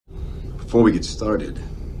Before we get started,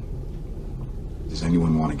 does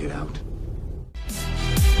anyone want to get out?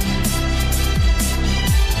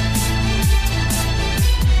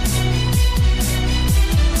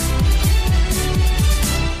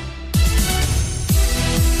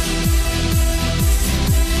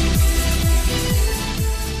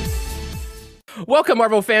 Welcome,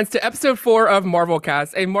 Marvel fans, to episode 4 of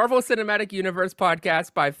MarvelCast, a Marvel Cinematic Universe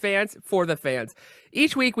podcast by fans for the fans.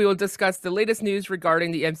 Each week, we will discuss the latest news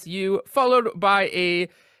regarding the MCU, followed by a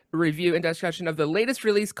review and discussion of the latest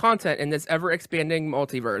released content in this ever-expanding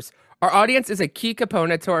multiverse. Our audience is a key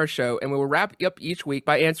component to our show, and we will wrap up each week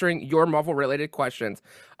by answering your Marvel-related questions.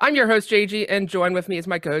 I'm your host, JG, and joined with me is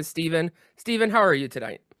my co-host, Steven. Steven, how are you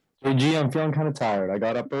tonight? JG, I'm feeling kind of tired. I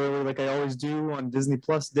got up early like I always do on Disney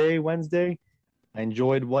Plus Day, Wednesday. I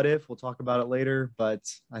enjoyed What If. We'll talk about it later, but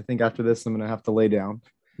I think after this, I'm going to have to lay down,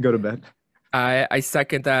 go to bed. I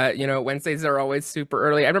second that. You know, Wednesdays are always super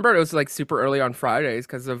early. I remember it was like super early on Fridays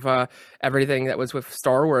because of everything that was with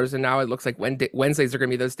Star Wars, and now it looks like Wednesdays are going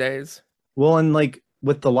to be those days. Well, and like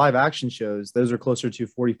with the live action shows, those are closer to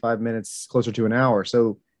 45 minutes, closer to an hour.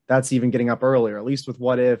 So that's even getting up earlier. At least with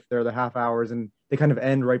What If, they're the half hours, and they kind of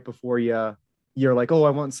end right before you're like, oh, I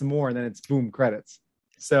want some more, and then it's boom, credits.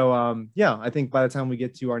 So, yeah, I think by the time we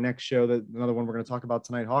get to our next show, another one we're going to talk about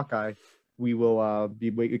tonight, Hawkeye, we will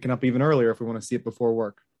be waking up even earlier if we want to see it before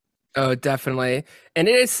work. Oh, definitely. And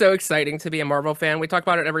it is so exciting to be a Marvel fan. We talk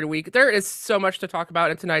about it every week. There is so much to talk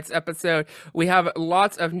about in tonight's episode. We have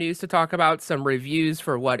lots of news to talk about, some reviews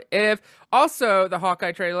for What If, also the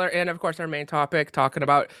Hawkeye trailer, and of course our main topic, talking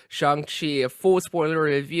about Shang-Chi, a full spoiler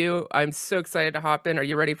review. I'm so excited to hop in. Are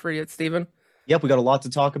you ready for it, Steven? Yep, we got a lot to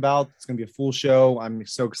talk about. It's going to be a full show. I'm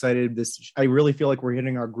so excited. I really feel like we're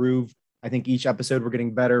hitting our groove. I think each episode we're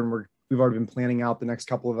getting better, and we've already been planning out the next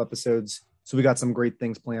couple of episodes. So we got some great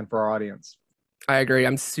things planned for our audience. I agree.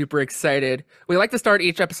 I'm super excited. We like to start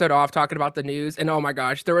each episode off talking about the news, and oh my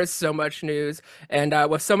gosh, there is so much news, and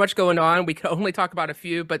with so much going on, we can only talk about a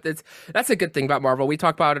few, but that's a good thing about Marvel. We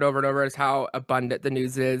talk about it over and over as how abundant the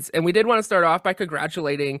news is, and we did want to start off by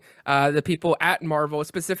congratulating the people at Marvel,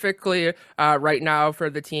 specifically right now for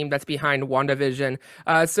the team that's behind WandaVision.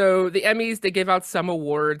 So the Emmys, they gave out some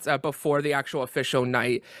awards before the actual official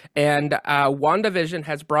night, and WandaVision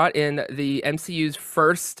has brought in the MCU's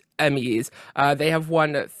first Emmys. They have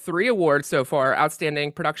won 3 awards so far: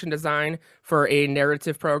 Outstanding Production Design for a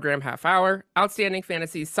Narrative Program Half Hour, Outstanding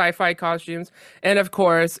Fantasy Sci-Fi Costumes, and of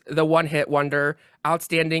course, the one-hit wonder,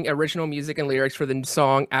 Outstanding Original Music and Lyrics for the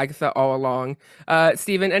song Agatha All Along.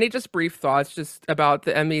 Steven, any just brief thoughts just about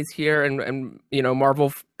the Emmys here and you know,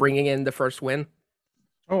 Marvel bringing in the first win?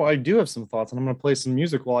 Oh, I do have some thoughts, and I'm going to play some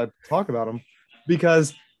music while I talk about them,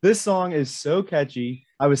 because this song is so catchy.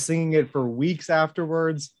 I was singing it for weeks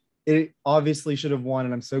afterwards. It obviously should have won,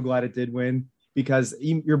 and I'm so glad it did win, because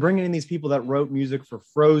you're bringing in these people that wrote music for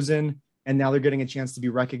Frozen, and now they're getting a chance to be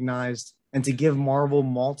recognized, and to give Marvel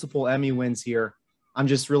multiple Emmy wins here. I'm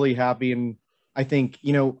just really happy. And I think,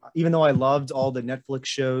 you know, even though I loved all the Netflix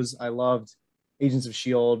shows, I loved Agents of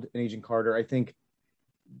S.H.I.E.L.D. and Agent Carter, I think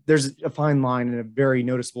there's a fine line and a very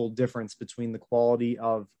noticeable difference between the quality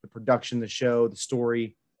of the production, the show, the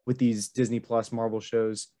story with these Disney Plus Marvel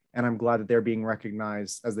shows. And I'm glad that they're being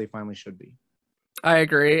recognized as they finally should be. I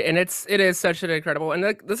agree, and it is such an incredible, and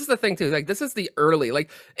this is the thing too. Like, this is the early,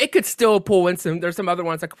 like, it could still pull in some. There's some other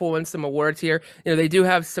ones that could pull in some awards here. You know, they do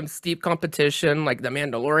have some steep competition, like The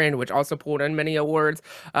Mandalorian, which also pulled in many awards.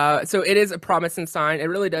 So it is a promising sign. It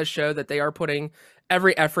really does show that they are putting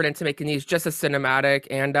every effort into making these just as cinematic,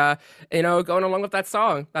 and you know, going along with that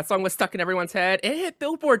song. That song was stuck in everyone's head. It hit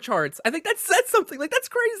Billboard charts. I think that said something. Like, that's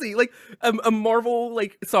crazy. Like a Marvel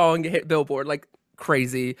like song hit Billboard. Like,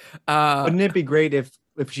 crazy. Wouldn't it be great if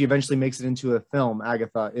she eventually makes it into a film,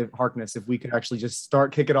 Agatha, Harkness, if we could actually just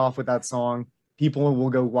kick it off with that song? People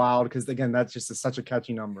will go wild, because again, that's just such a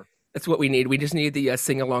catchy number. That's what we need. We just need the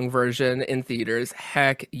sing-along version in theaters.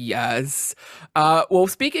 Heck yes. Well,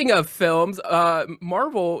 speaking of films,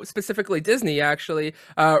 Marvel, specifically Disney, actually,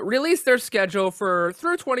 released their schedule through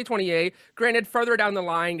 2028. Granted, further down the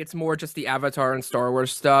line, it's more just the Avatar and Star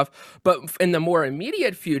Wars stuff. But in the more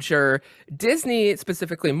immediate future, Disney,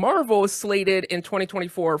 specifically Marvel, slated in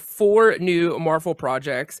 2024 4 new Marvel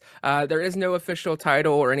projects. There is no official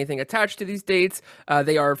title or anything attached to these dates.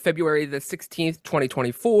 They are February the 16th,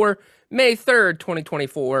 2024. May 3rd,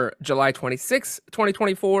 2024, July 26th,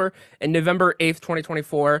 2024, and November 8th,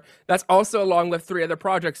 2024. That's also along with 3 other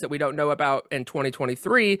projects that we don't know about in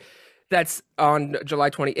 2023. That's on July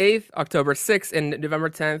 28th, October 6th, and November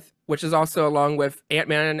 10th, which is also along with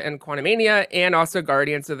Ant-Man and Quantumania, and also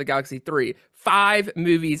Guardians of the Galaxy 3. 5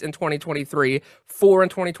 movies in 2023, 4 in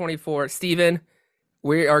 2024. Steven,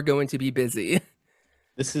 we are going to be busy.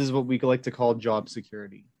 This is what we like to call job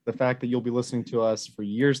security. The fact that you'll be listening to us for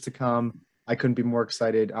years to come, I couldn't be more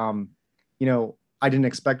excited. I didn't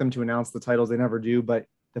expect them to announce the titles; they never do. But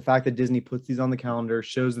the fact that Disney puts these on the calendar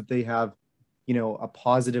shows that they have, a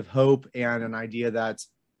positive hope and an idea that,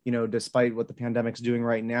 despite what the pandemic's doing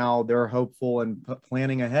right now, they're hopeful and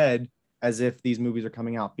planning ahead as if these movies are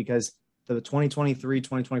coming out, because the 2023,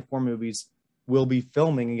 2024 movies will be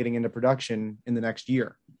filming and getting into production in the next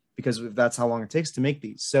year, because that's how long it takes to make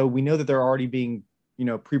these. So we know that they're already being,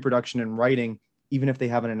 pre-production and writing, even if they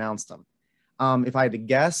haven't announced them. If I had to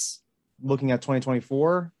guess, looking at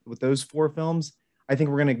 2024 with those 4 films, I think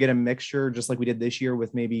we're going to get a mixture, just like we did this year,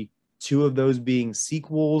 with maybe 2 of those being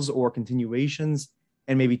sequels or continuations,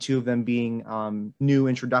 and maybe 2 of them being new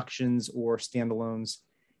introductions or standalones.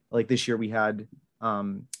 Like this year we had,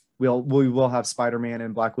 we will have Spider-Man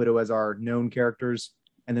and Black Widow as our known characters,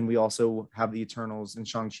 and then we also have the Eternals and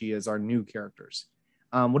Shang-Chi as our new characters.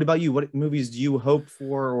 What about you? What movies do you hope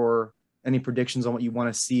for, or any predictions on what you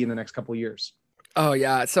want to see in the next couple of years? Oh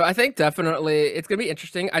yeah, so I think definitely it's gonna be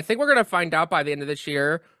interesting. I think we're gonna find out by the end of this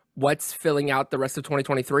year what's filling out the rest of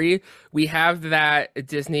 2023. We have that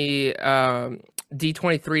Disney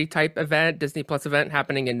D23 type event, Disney Plus event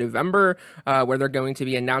happening in November, where they're going to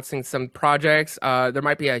be announcing some projects. There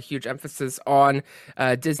might be a huge emphasis on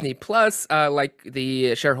Disney Plus, like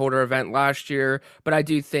the shareholder event last year. But I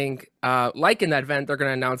do think, like in that event, they're going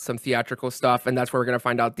to announce some theatrical stuff, and that's where we're going to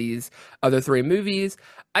find out these other 3 movies.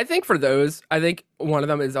 I think for those, I think one of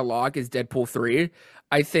them is a lock, is Deadpool 3.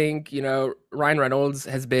 I think, Ryan Reynolds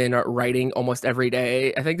has been writing almost every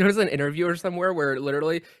day. I think there was an interview or somewhere where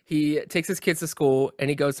literally he takes his kids to school and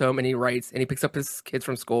he goes home and he writes, and he picks up his kids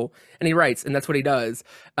from school and he writes, and that's what he does.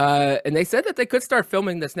 And they said that they could start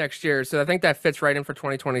filming this next year. So I think that fits right in for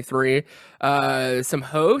 2023. Some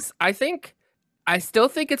hopes. I still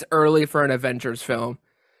think it's early for an Avengers film.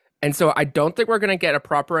 And so I don't think we're going to get a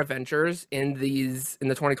proper Avengers in the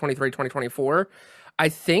 2023, 2024. I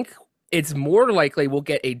think it's more likely we'll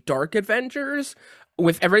get a Dark Avengers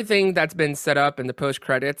with everything that's been set up in the post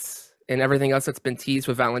credits and everything else that's been teased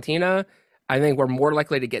with Valentina. I think we're more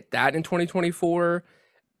likely to get that in 2024.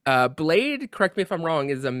 Blade, correct me if I'm wrong,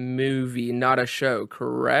 is a movie, not a show,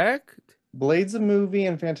 correct? Blade's a movie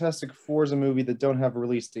and Fantastic Four is a movie that don't have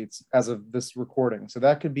release dates as of this recording. So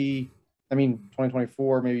that could be,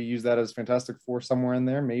 2024, maybe use that as Fantastic Four somewhere in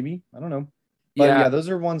there, maybe. I don't know. But yeah, those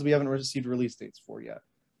are ones we haven't received release dates for yet.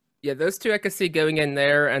 Yeah, those 2 I could see going in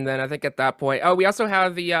there, and then I think at that point, we also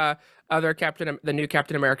have the the new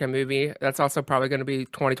Captain America movie. That's also probably going to be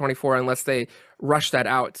 2024 unless they rush that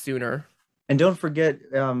out sooner. And don't forget,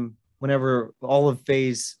 whenever all of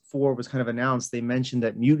Phase 4 was kind of announced, they mentioned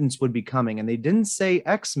that mutants would be coming, and they didn't say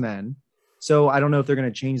X-Men. So I don't know if they're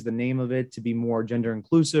going to change the name of it to be more gender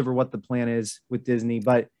inclusive or what the plan is with Disney,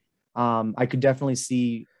 but I could definitely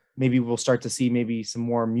see, maybe we'll start to see maybe some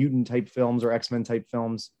more mutant type films or X-Men type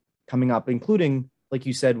films coming up, including, like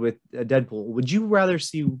you said, with Deadpool. Would you rather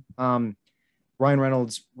see Ryan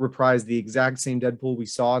Reynolds reprise the exact same Deadpool we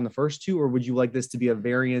saw in the first 2, or would you like this to be a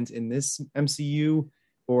variant in this MCU?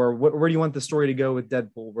 Or where do you want the story to go with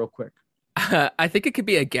Deadpool, real quick? I think it could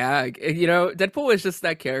be a gag. Deadpool is just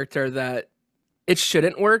that character that it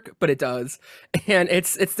shouldn't work, but it does. And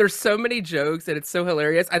there's so many jokes and it's so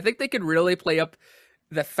hilarious. I think they could really play up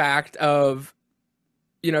the fact of,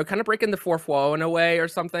 kind of breaking the 4th wall in a way or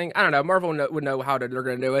something. I don't know. Marvel would know how they're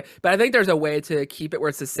going to do it. But I think there's a way to keep it where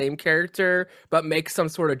it's the same character, but make some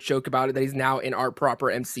sort of joke about it that he's now in our proper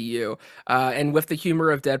MCU. And with the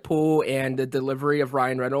humor of Deadpool and the delivery of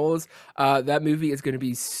Ryan Reynolds, that movie is going to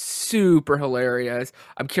be super hilarious.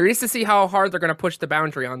 I'm curious to see how hard they're going to push the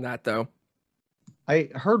boundary on that, though. I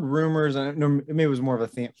heard rumors, and maybe it was more of a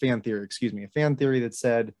fan theory, a fan theory that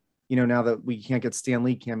said, now that we can't get Stan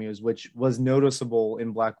Lee cameos, which was noticeable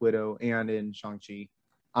in Black Widow and in Shang-Chi,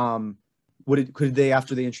 could they,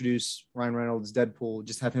 after they introduce Ryan Reynolds' Deadpool,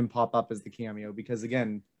 just have him pop up as the cameo? Because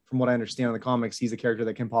again, from what I understand in the comics, he's a character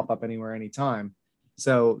that can pop up anywhere, anytime.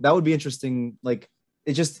 So that would be interesting. Like,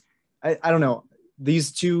 I don't know.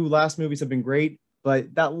 These 2 last movies have been great,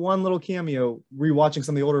 but that one little cameo, rewatching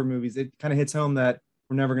some of the older movies, it kind of hits home that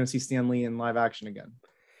we're never going to see Stan Lee in live action again.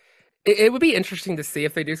 It would be interesting to see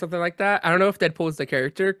if they do something like that. I don't know if Deadpool is the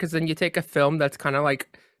character, because then you take a film that's kind of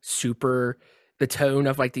like super the tone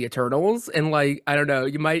of like the Eternals, and like, I don't know,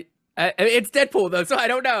 you might. It's Deadpool though, so I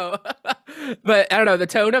don't know. But I don't know, the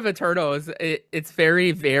tone of Eternals, it's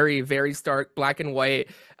very, very, very stark, black and white,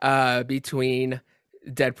 between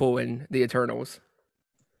Deadpool and the Eternals.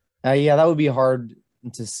 Yeah, that would be hard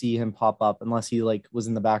to see him pop up unless he like was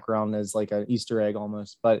in the background as like an Easter egg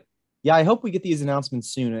almost. But yeah, I hope we get these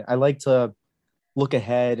announcements soon. I like to look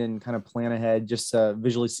ahead and kind of plan ahead just to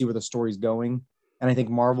visually see where the story's going. And I think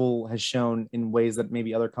Marvel has shown in ways that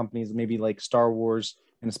maybe other companies, maybe like Star Wars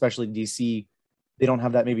and especially DC, they don't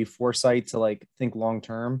have that maybe foresight to like think long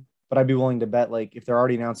term. But I'd be willing to bet like if they're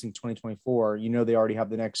already announcing 2024, they already have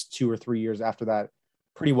the next 2 or 3 years after that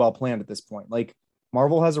pretty well planned at this point. Like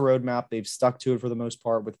Marvel has a roadmap. They've stuck to it for the most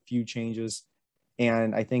part with few changes.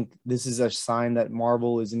 And I think this is a sign that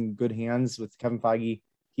Marvel is in good hands with Kevin Feige.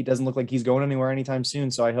 He doesn't look like he's going anywhere anytime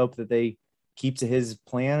soon. So I hope that they keep to his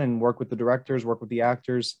plan and work with the directors, work with the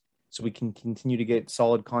actors, so we can continue to get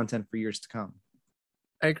solid content for years to come.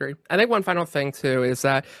 I agree. I think one final thing too is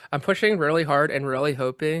that I'm pushing really hard and really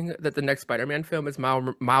hoping that the next Spider-Man film is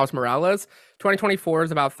Miles Morales. 2024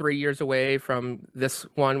 is about 3 years away from this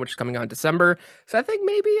one, which is coming out in December. So I think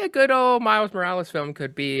maybe a good old Miles Morales film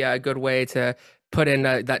could be a good way to put in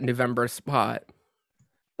that November spot.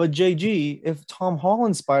 But JG, if Tom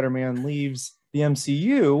Holland Spider-Man leaves the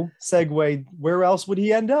MCU, segue, where else would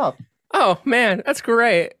he end up? Oh man, that's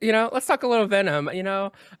great. Let's talk a little Venom.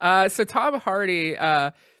 So Tom Hardy,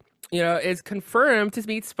 is confirmed to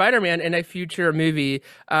meet Spider-Man in a future movie.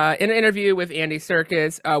 In an interview with Andy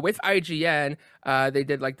Serkis, with IGN, they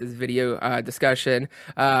did like this video discussion.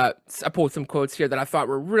 I pulled some quotes here that I thought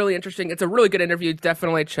were really interesting. It's a really good interview.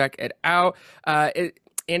 Definitely check it out.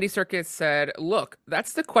 Andy Serkis said, "Look,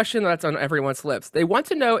 that's the question that's on everyone's lips. They want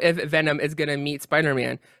to know if Venom is going to meet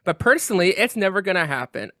Spider-Man, but personally, it's never going to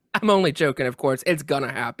happen. I'm only joking, of course. It's going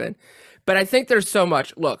to happen. But I think there's so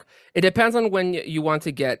much. Look, it depends on when you want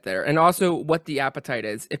to get there and also what the appetite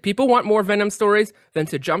is. If people want more Venom stories, then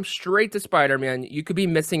to jump straight to Spider-Man, you could be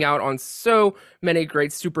missing out on so many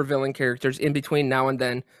great supervillain characters in between now and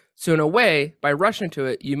then. So in a way, by rushing to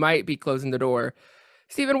it, you might be closing the door."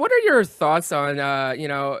 Steven, what are your thoughts on,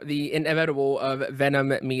 the inevitable of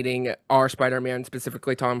Venom meeting our Spider-Man,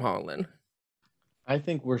 specifically Tom Holland? I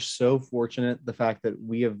think we're so fortunate the fact that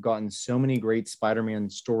we have gotten so many great Spider-Man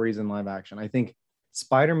stories in live action. I think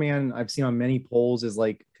Spider-Man, I've seen on many polls, is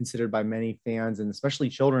like considered by many fans and especially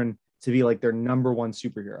children to be like their number one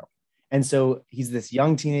superhero. And so he's this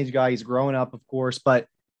young teenage guy. He's growing up, of course, but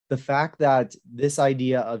the fact that this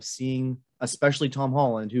idea of seeing, especially Tom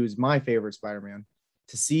Holland, who is my favorite Spider-Man,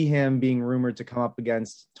 to see him being rumored to come up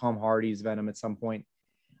against Tom Hardy's Venom at some point,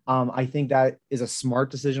 I think that is a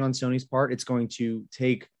smart decision on Sony's part. It's going to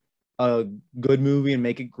take a good movie and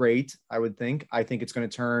make it great, I would think. I think it's going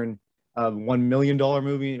to turn a $1 million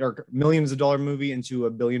movie or millions of dollar movie into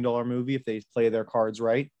 $1 billion movie if they play their cards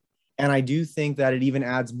right. And I do think that it even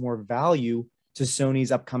adds more value to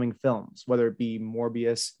Sony's upcoming films, whether it be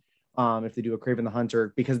Morbius, if they do a Kraven the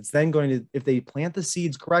Hunter, because it's then going to, if they plant the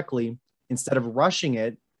seeds correctly, instead of rushing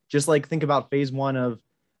it, just like think about phase one of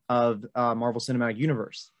Marvel Cinematic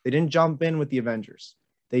Universe. They didn't jump in with the Avengers.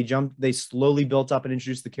 They slowly built up and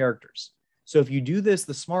introduced the characters. So if you do this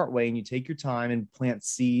the smart way and you take your time and plant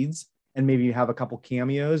seeds and maybe you have a couple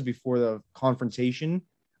cameos before the confrontation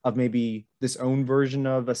of maybe this own version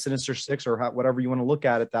of a Sinister Six or whatever you want to look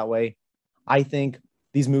at it that way, I think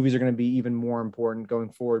these movies are going to be even more important going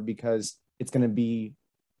forward because it's going to be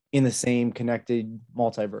in the same connected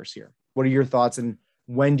multiverse here. What are your thoughts, and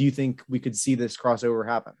when do you think we could see this crossover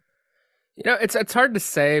happen? It's hard to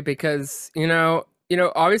say because,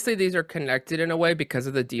 obviously these are connected in a way because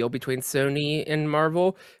of the deal between Sony and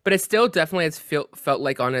Marvel, but it still definitely has felt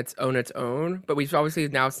like on its own. But we've obviously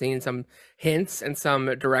now seen some hints and some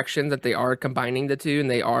directions that they are combining the two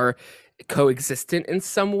and they are coexistent in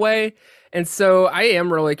some way. And so I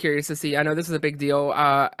am really curious to see. I know this is a big deal.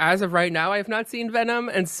 As of right now, I have not seen Venom,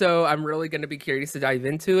 and so I'm really going to be curious to dive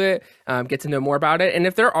into it, get to know more about it, and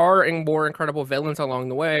if there are more incredible villains along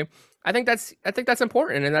the way, I think that's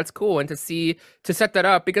important and that's cool, and to set that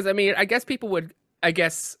up because I guess people would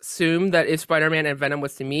assume that if Spider-Man and Venom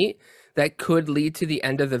was to meet, that could lead to the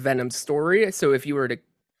end of the Venom story. So if you were to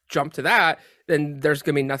jump to that, then there's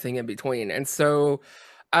going to be nothing in between, and so.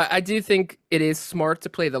 I do think it is smart to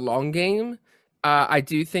play the long game. I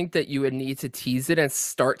do think that you would need to tease it and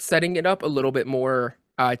start setting it up a little bit more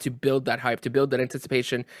to build that hype, to build that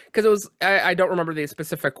anticipation. Because it was, I don't remember the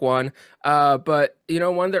specific one, but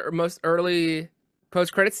one of the most early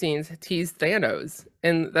post-credit scenes teased Thanos,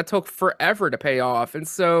 and that took forever to pay off. And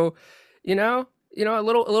so, a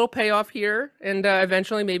little payoff here, and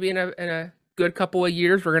eventually, maybe in a good couple of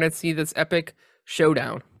years, we're gonna see this epic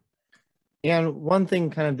showdown. And one thing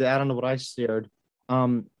kind of to add on to what I shared,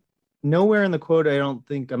 nowhere in the quote, I don't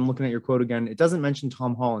think I'm looking at your quote again, it doesn't mention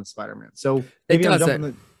Tom Holland Spider-Man. So maybe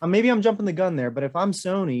I'm jumping the gun there, but if I'm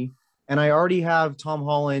Sony And I already have Tom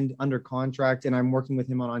Holland under contract, and I'm working with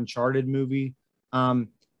him on Uncharted movie. Um,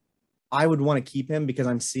 I would want to keep him because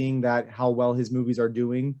I'm seeing that how well his movies are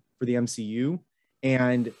doing for the MCU,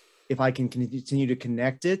 and if I can continue to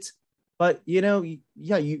connect it. But yeah,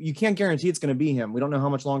 you can't guarantee it's going to be him. We don't know how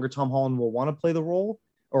much longer Tom Holland will want to play the role,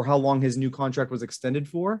 or how long his new contract was extended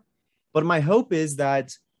for. But my hope is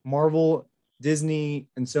that Marvel, Disney,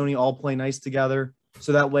 and Sony all play nice together,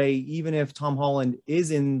 so that way, even if Tom Holland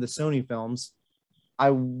is in the Sony films, I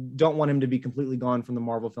don't want him to be completely gone from the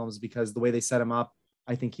Marvel films, because the way they set him up,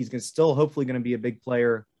 I think he's still hopefully going to be a big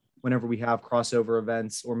player whenever we have crossover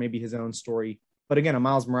events or maybe his own story. But again, a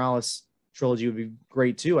Miles Morales trilogy would be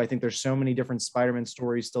great too. I think there's so many different Spider-Man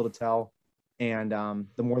stories still to tell, and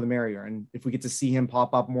the more the merrier. And if we get to see him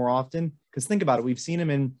pop up more often, because think about it, we've seen him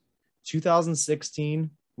in 2016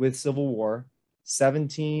 with Civil War,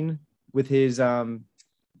 17 with his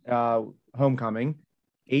Homecoming,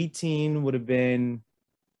 18 would have been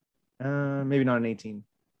maybe not an 18.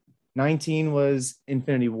 19 was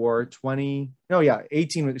Infinity War, 20, no, yeah,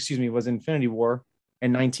 18, excuse me, was Infinity War,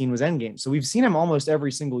 and 19 was Endgame. So we've seen him almost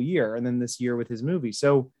every single year, and then this year with his movie.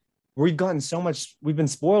 So we've gotten so much, we've been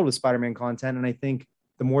spoiled with Spider-Man content, and I think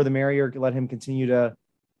the more the merrier, let him continue to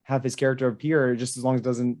have his character appear, just as long as it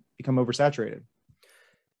doesn't become oversaturated.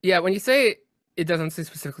 Yeah, when you say it doesn't say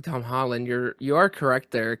specifically Tom Holland, you are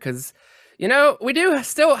correct there, because we do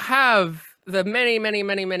still have the many, many,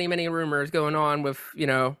 many, many, many rumors going on with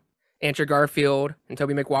Andrew Garfield and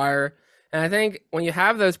Tobey Maguire. And I think when you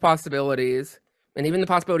have those possibilities, and even the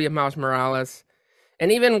possibility of Miles Morales,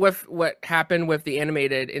 and even with what happened with the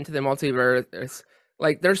animated Into the Multiverse,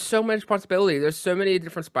 like there's so much possibility. There's so many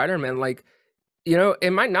different Spider-Man. Like,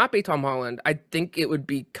 it might not be Tom Holland. I think it would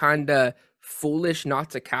be kind of foolish not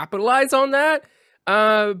to capitalize on that.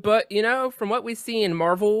 But from what we see in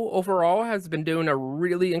Marvel overall has been doing a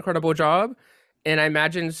really incredible job. And I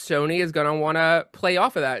imagine Sony is going to want to play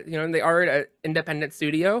off of that. They are an independent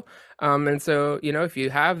studio. And so, if you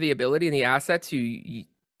have the ability and the asset to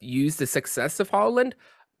use the success of Holland,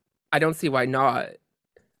 I don't see why not.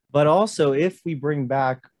 But also, if we bring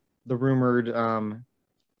back the rumored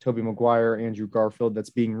Tobey Maguire, Andrew Garfield, that's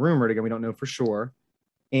being rumored, again, we don't know for sure.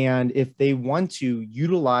 And if they want to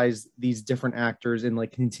utilize these different actors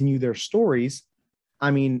and continue their stories, I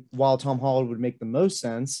mean, while Tom Holland would make the most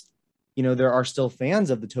sense, there are still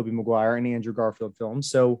fans of the Tobey Maguire and Andrew Garfield films.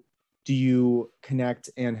 So do you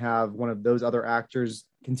connect and have one of those other actors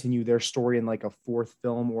continue their story in a fourth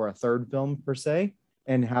film or a third film per se,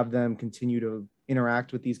 and have them continue to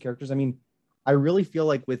interact with these characters? I mean, I really feel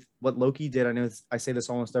like with what Loki did, I know I say this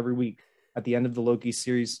almost every week at the end of the Loki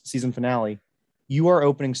series season finale, you are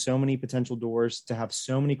opening so many potential doors to have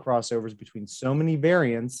so many crossovers between so many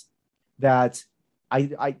variants that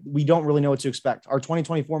we don't really know what to expect. Our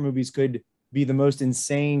 2024 movies could be the most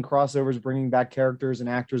insane crossovers, bringing back characters and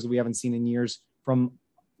actors that we haven't seen in years from,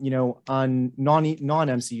 on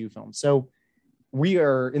non-MCU films. So we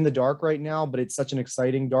are in the dark right now, but it's such an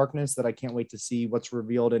exciting darkness that I can't wait to see what's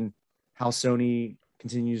revealed and how Sony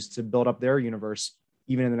continues to build up their universe,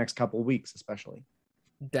 even in the next couple of weeks, especially.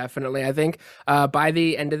 Definitely. I think by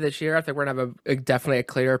the end of this year, I think we're going to have definitely a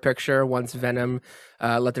clearer picture once Venom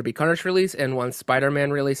Let There Be Carnage release, and once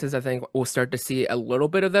Spider-Man releases. I think we'll start to see a little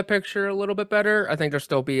bit of the picture a little bit better. I think there'll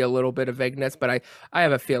still be a little bit of vagueness, but I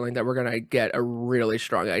have a feeling that we're going to get a really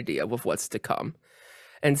strong idea of what's to come.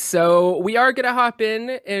 And so we are going to hop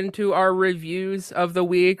into our reviews of the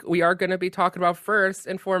week. We are going to be talking about, first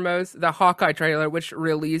and foremost, the Hawkeye trailer, which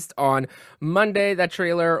released on Monday. That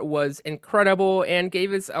trailer was incredible and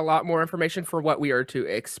gave us a lot more information for what we are to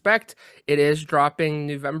expect. It is dropping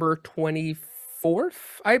November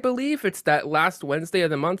 24th, I believe. It's that last Wednesday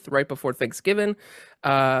of the month, right before Thanksgiving.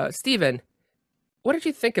 Steven, what did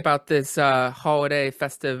you think about this holiday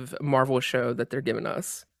festive Marvel show that they're giving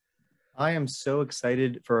us? I am so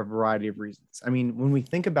excited for a variety of reasons. I mean, when we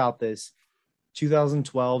think about this,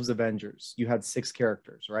 2012's Avengers, you had 6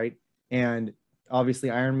 characters, right? And obviously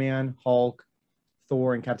Iron Man, Hulk,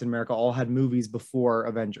 Thor, and Captain America all had movies before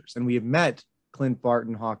Avengers. And we have met Clint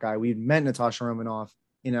Barton, Hawkeye. We had met Natasha Romanoff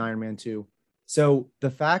in Iron Man 2. So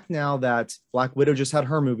the fact now that Black Widow just had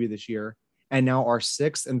her movie this year, and now our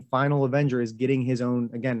 6th and final Avenger is getting his own,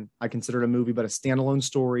 again, I consider it a movie, but a standalone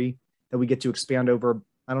story that we get to expand over.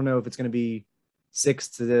 I don't know if it's going to be 6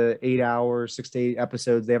 to 8 hours, 6 to 8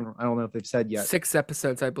 episodes. I don't know if they've said yet. 6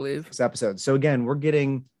 episodes, I believe. 6 episodes. So again, we're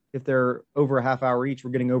getting, if they're over a half hour each,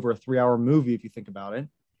 we're getting over a 3-hour movie, if you think about it.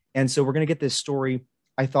 And so we're going to get this story.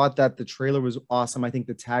 I thought that the trailer was awesome. I think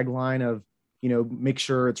the tagline of, make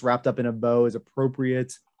sure it's wrapped up in a bow is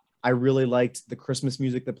appropriate. I really liked the Christmas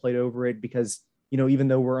music that played over it, because even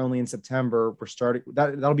though we're only in September, we're starting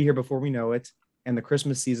that'll be here before we know it. And the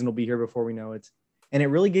Christmas season will be here before we know it. And it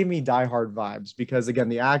really gave me Die Hard vibes because again,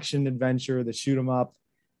 the action adventure, the shoot 'em up,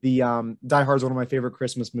 the Die Hard is one of my favorite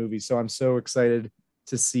Christmas movies. So I'm so excited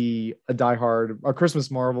to see a Christmas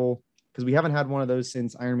Marvel, because we haven't had one of those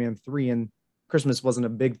since Iron Man 3, and Christmas wasn't a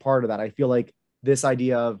big part of that. I feel like this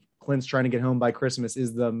idea of Clint's trying to get home by Christmas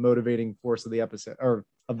is the motivating force of the episode or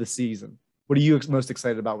of the season. What are you most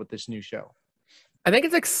excited about with this new show? I think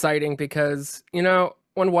it's exciting because, when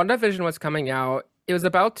WandaVision was coming out, it was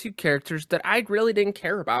about two characters that I really didn't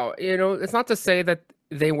care about. It's not to say that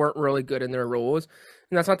they weren't really good in their roles,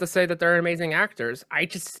 and that's not to say that they're amazing actors. I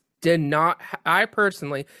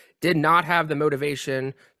personally did not have the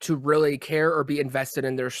motivation to really care or be invested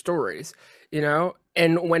in their stories,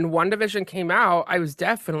 And when WandaVision came out, I was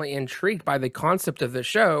definitely intrigued by the concept of the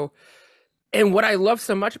show. And what I love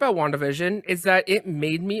so much about WandaVision is that it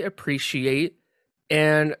made me appreciate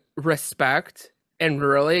and respect and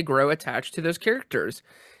really grow attached to those characters.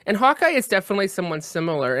 And Hawkeye is definitely someone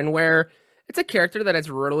similar, and where it's a character that is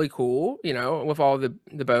really cool, with all the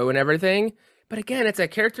bow and everything. But again, it's a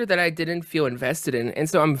character that I didn't feel invested in. And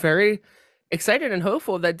so I'm very excited and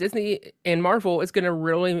hopeful that Disney and Marvel is going to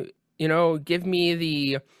really, give me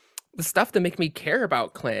the stuff to make me care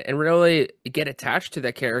about Clint and really get attached to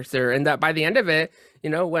that character. And that by the end of it,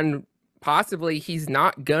 when possibly he's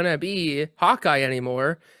not going to be Hawkeye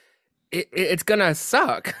anymore, it's going to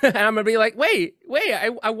suck. And I'm going to be like, wait,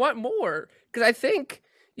 I want more. Because I think,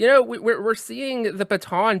 we're seeing the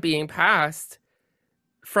baton being passed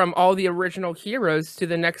from all the original heroes to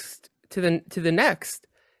the next to the next,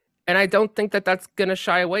 and I don't think that that's gonna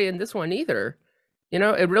shy away in this one either.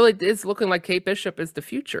 It really is looking like Kate Bishop is the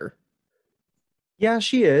future. Yeah,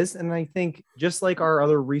 she is. And I think just like our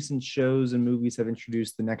other recent shows and movies have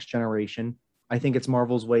introduced the next generation, I think it's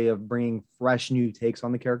Marvel's way of bringing fresh new takes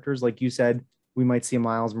on the characters. Like you said, we might see a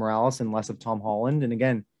Miles Morales and less of Tom Holland. And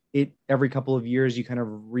again, every couple of years you kind of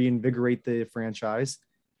reinvigorate the franchise.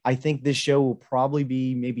 I think this show will probably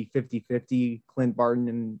be maybe 50-50 Clint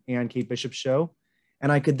Barton and Kate Bishop's show.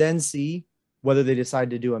 And I could then see whether they decide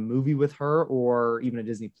to do a movie with her or even a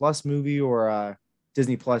Disney Plus movie or a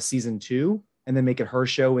Disney Plus season 2, and then make it her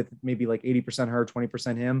show with maybe like 80% her,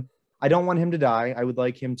 20% him. I don't want him to die. I would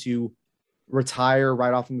like him to retire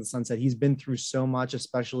right off into the sunset. He's been through so much,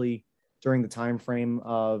 especially during the time frame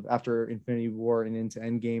of after Infinity War and into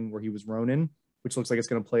Endgame, where he was Ronin, which looks like it's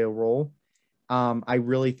going to play a role. I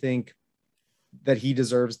really think that he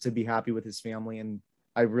deserves to be happy with his family, and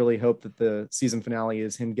I really hope that the season finale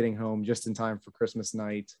is him getting home just in time for Christmas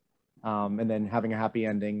night, and then having a happy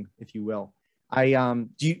ending, if you will.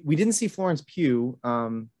 We didn't see Florence Pugh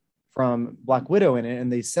from Black Widow in it, and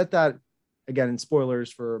they set that again in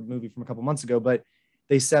spoilers for a movie from a couple months ago, but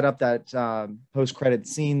they set up that post-credit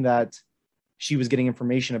scene that she was getting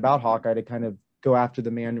information about Hawkeye to kind of go after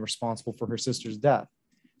the man responsible for her sister's death.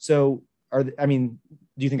 So, do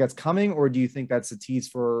you think that's coming, or do you think that's a tease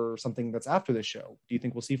for something that's after the show? Do you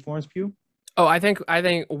think we'll see Florence Pugh? Oh, I think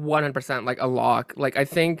 100% like a lock. Like I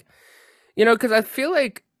think, because I feel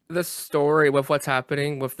like the story with what's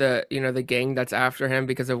happening with the the gang that's after him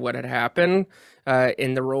because of what had happened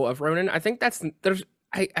in the role of Ronin. I think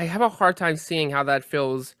I have a hard time seeing how that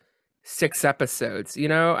feels 6 episodes.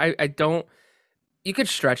 I don't. You could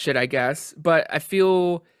stretch it, I guess, but I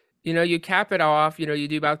feel. You cap it off, you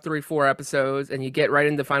do about 3-4 episodes and you get right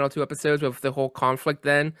into the final 2 episodes with the whole conflict.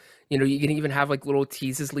 Then, you can even have like little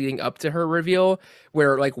teases leading up to her reveal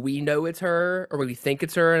where like we know it's her or we think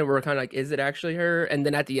it's her and we're kind of like, is it actually her? And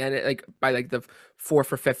then at the end, like by like the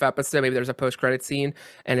 4th or 5th episode, maybe there's a post-credit scene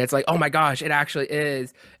and it's like, oh my gosh, it actually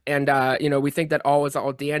is. And, we think that all is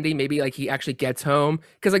all dandy. Maybe like he actually gets home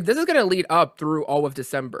because like this is going to lead up through all of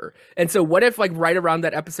December. And so what if like right around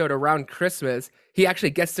that episode around Christmas, he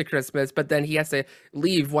actually gets to Christmas, but then he has to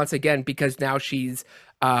leave once again because now she's,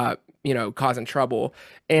 causing trouble.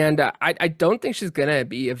 And I don't think she's going to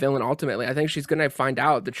be a villain ultimately. I think she's going to find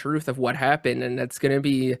out the truth of what happened, and it's going to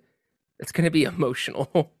be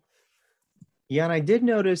emotional. Yeah, and I did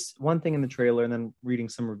notice one thing in the trailer, and then reading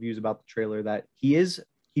some reviews about the trailer, that he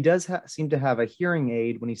does seem to have a hearing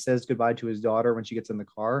aid when he says goodbye to his daughter when she gets in the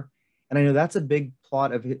car. And I know that's a big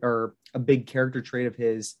plot or a big character trait of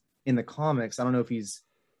his in the comics. I don't know if he's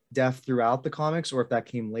deaf throughout the comics or if that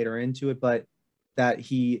came later into it, but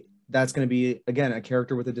that's going to be, again, a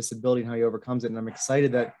character with a disability and how he overcomes it. And I'm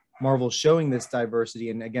excited that Marvel's showing this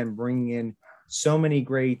diversity and, again, bringing in so many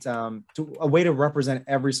great, a way to represent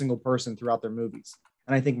every single person throughout their movies.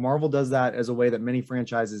 And I think Marvel does that as a way that many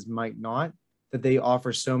franchises might not, that they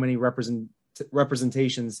offer so many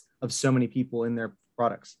representations of so many people in their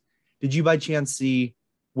products. Did you by chance see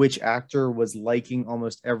which actor was liking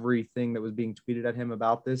almost everything that was being tweeted at him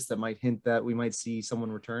about this that might hint that we might see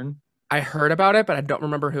someone return? I heard about it, but I don't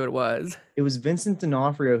remember who it was. It was Vincent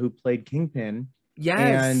D'Onofrio who played Kingpin, Yes.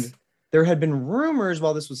 and there had been rumors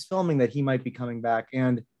while this was filming that he might be coming back.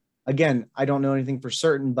 And again, I don't know anything for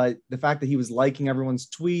certain, but the fact that he was liking everyone's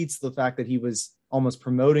tweets, the fact that he was almost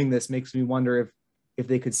promoting this makes me wonder if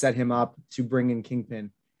they could set him up to bring in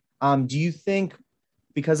Kingpin. Do you think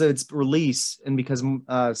because of its release and because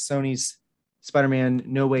Sony's Spider-Man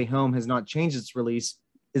No Way Home has not changed its release,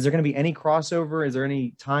 is there going to be any crossover? Is there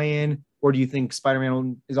any tie-in? Or do you think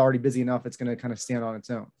Spider-Man is already busy enough it's going to kind of stand on its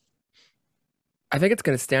own? I think it's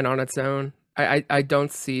going to stand on its own. I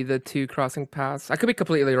don't see the two crossing paths. I could be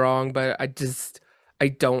completely wrong, but I don't I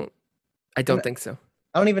And don't think so.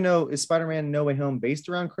 I don't even know, is Spider-Man No Way Home based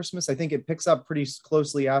around Christmas? I think it picks up pretty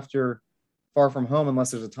closely after Far From Home,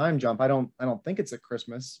 unless there's a time jump. I don't think it's at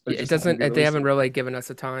Christmas, but it It just happened to doesn't. be They released. haven't really given us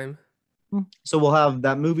a time. So we'll have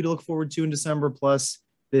that movie to look forward to in December, plus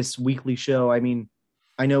this weekly show. I mean,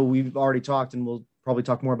 I know we've already talked, and we'll probably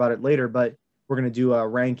talk more about it later, but we're going to do a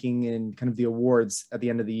ranking and kind of the awards at the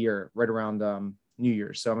end of the year, right around New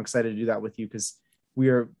Year's. So I'm excited to do that with you because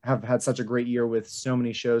have had such a great year with so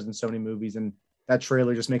many shows and so many movies, and that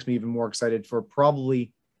trailer just makes me even more excited for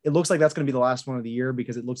probably. It looks like that's going to be the last one of the year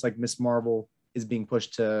because it looks like Miss Marvel is being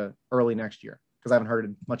pushed to early next year because I haven't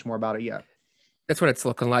heard much more about it yet. That's what it's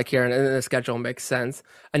looking like here, and the schedule makes sense.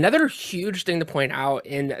 Another huge thing to point out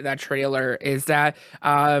in that trailer is that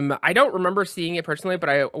I don't remember seeing it personally, but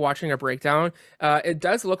I watching a breakdown. It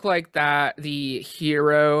does look like that the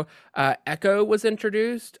hero Echo was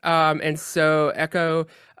introduced, and so Echo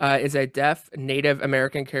is a deaf Native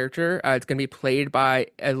American character. It's going to be played by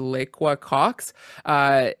Aliqua Cox.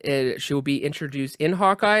 She will be introduced in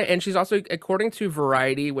Hawkeye, and she's also, according to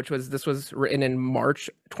Variety, this was written in March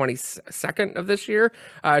 22nd of this year.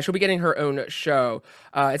 She'll be getting her own show.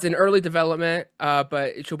 It's in early development,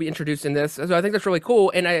 but she'll be introduced in this. So I think that's really cool,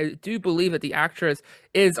 and I do believe that the actress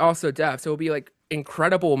is also deaf. So it'll be like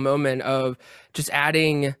incredible moment of just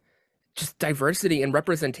adding just diversity and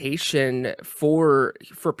representation for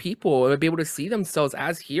people and be able to see themselves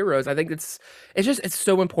as heroes. I think it's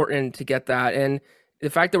so important to get that, and the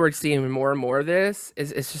fact that we're seeing more and more of this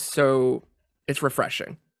is just so it's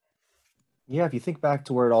refreshing. Yeah, if you think back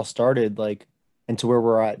to where it all started, like, and to where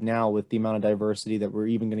we're at now with the amount of diversity that we're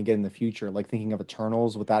even going to get in the future, like thinking of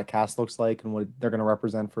Eternals, what that cast looks like and what they're going to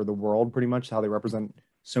represent for the world, pretty much how they represent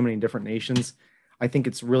so many different nations. I think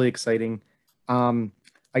it's really exciting.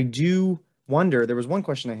 I do wonder, there was one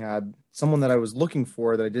question I had, someone that I was looking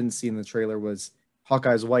for that I didn't see in the trailer was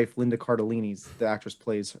Hawkeye's wife, Linda Cardellini, the actress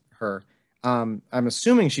plays her. I'm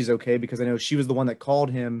assuming she's okay because I know she was the one that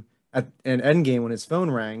called him at an Endgame when his phone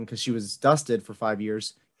rang because she was dusted for 5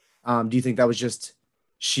 years. Do you think that was just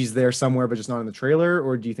she's there somewhere but just not in the trailer,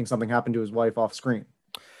 or do you think something happened to his wife off screen?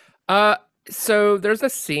 Uh, so there's a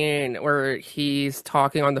scene where he's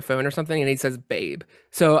talking on the phone or something and he says babe.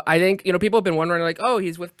 So I think, people have been wondering like, oh,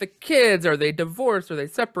 he's with the kids. Are they divorced? Are they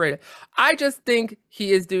separated? I just think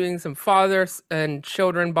he is doing some father and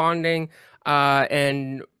children bonding,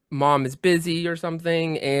 and mom is busy or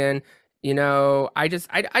something. And,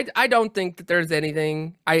 I don't think that there's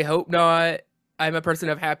anything. I hope not. I'm a person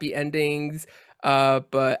of happy endings.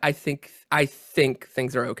 But I think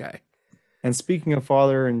things are okay. And speaking of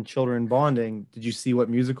father and children bonding, did you see what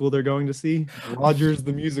musical they're going to see? Rogers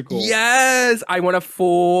the Musical. Yes, I want a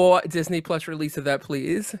full Disney Plus release of that,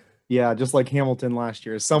 please. Yeah, just like Hamilton last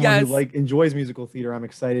year. As someone who Yes, enjoys musical theater, I'm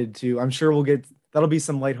excited to. I'm sure we'll get that'll be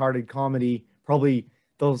some lighthearted comedy. Probably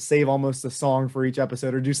they'll save almost a song for each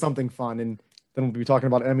episode or do something fun, and then we'll be talking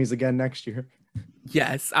about Emmys again next year.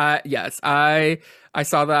 yes. I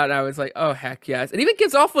saw that and I was like, oh heck yes. It even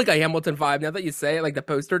gives off like a Hamilton vibe now that you say it, like the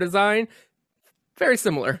poster design, very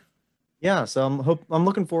similar. Yeah, so I'm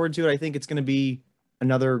looking forward to it. I think it's going to be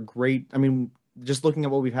another great. I mean, just looking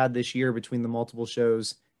at what we've had this year between the multiple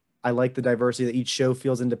shows, I like the diversity that each show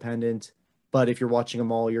feels independent, but if you're watching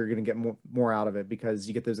them all, you're going to get more out of it because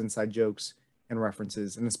you get those inside jokes and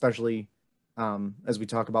references, and especially as we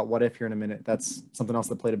talk about What If here in a minute, that's something else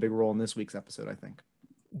that played a big role in this week's episode, I think.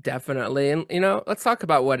 Definitely. And, let's talk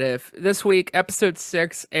about What If. This week, episode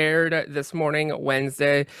 6 aired this morning,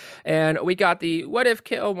 Wednesday, and we got the What If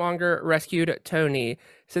Killmonger rescued Tony.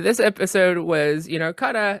 So this episode was,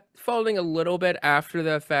 kind of folding a little bit after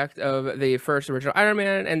the effect of the first original Iron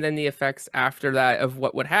Man, and then the effects after that of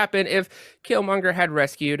what would happen if Killmonger had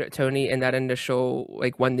rescued Tony in that initial,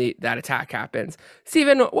 like when that attack happens.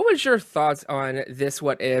 Steven, what was your thoughts on this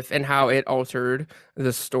What If and how it altered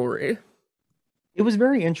the story? It was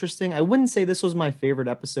very interesting. I wouldn't say this was my favorite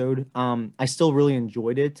episode. I still really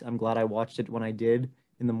enjoyed it. I'm glad I watched it when I did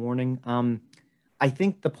in the morning. I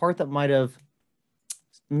think the part that might have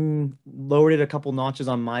lowered it a couple notches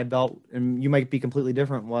on my belt, and you might be completely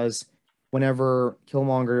different, was whenever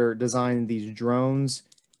Killmonger designed these drones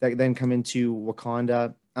that then come into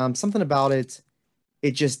Wakanda. Something about it,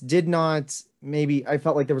 it just did not. Maybe I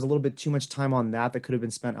felt like there was a little bit too much time on that that could have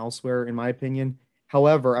been spent elsewhere, in my opinion.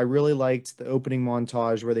 However, I really liked the opening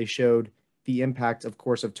montage where they showed the impact, of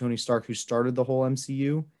course, of Tony Stark, who started the whole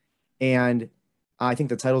MCU. And I think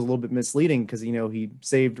the title's a little bit misleading because, he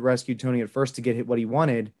saved, rescued Tony at first to get what he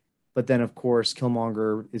wanted. But then, of course,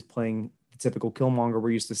 Killmonger is playing the typical Killmonger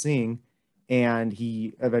we're used to seeing. And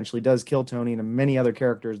he eventually does kill Tony and many other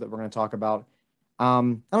characters that we're going to talk about. I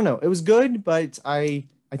don't know. It was good, but I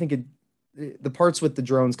think the parts with the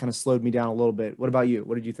drones kind of slowed me down a little bit. What about you?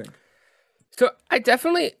 What did you think? So I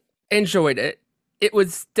definitely enjoyed it. It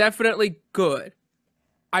was definitely good.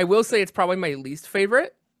 I will say it's probably my least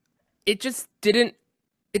favorite. It just didn't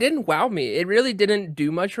wow me. It really didn't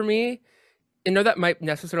do much for me. I know that might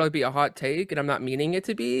necessarily be a hot take, and I'm not meaning it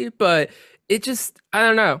to be, but it just, I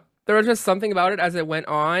don't know. There was just something about it as it went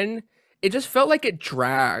on. It just felt like it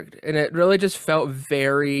dragged, and it really just felt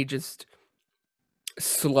very just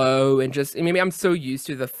slow and just, maybe I'm so used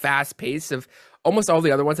to the fast pace of almost all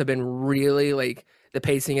the other ones have been really like the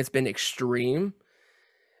pacing has been extreme.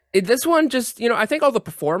 This one just, I think all the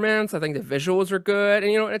performance, I think the visuals are good,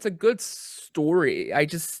 and it's a good story. I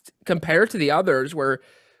just compared to the others where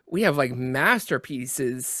we have like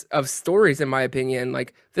masterpieces of stories, in my opinion.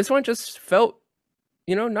 Like this one just felt,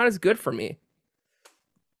 not as good for me.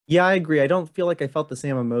 Yeah, I agree. I don't feel like I felt the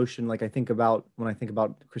same emotion like I think about when I think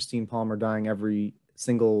about Christine Palmer dying every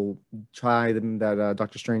single time that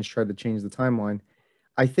Doctor Strange tried to change the timeline.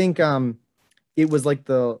 I think it was like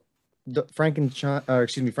the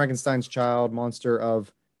Frankenstein's child monster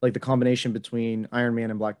of like the combination between Iron Man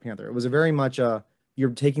and Black Panther. It was a very much you're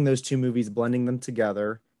taking those two movies, blending them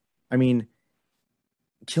together. I mean,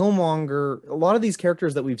 Killmonger, a lot of these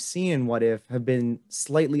characters that we've seen in What If have been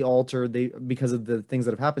slightly altered because of the things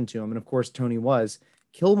that have happened to him. And of course, Tony was.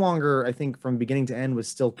 Killmonger, I think from beginning to end was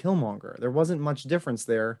still Killmonger. There wasn't much difference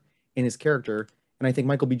there in his character. And I think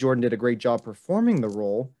Michael B. Jordan did a great job performing the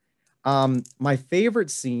role. My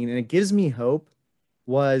favorite scene, and it gives me hope,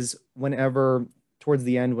 was whenever towards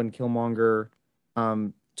the end when Killmonger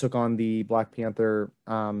took on the Black Panther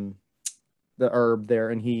the herb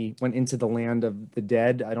there, and he went into the land of the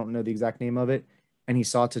dead. I don't know the exact name of it. And he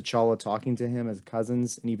saw T'Challa talking to him as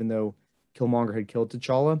cousins. And even though Killmonger had killed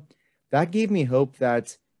T'Challa, that gave me hope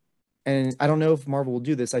that, and I don't know if Marvel will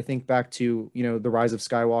do this. I think back to, The Rise of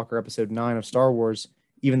Skywalker, episode 9 of Star Wars.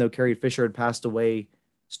 Even though Carrie Fisher had passed away,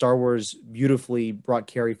 Star Wars beautifully brought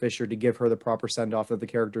Carrie Fisher to give her the proper send off that the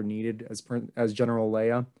character needed as General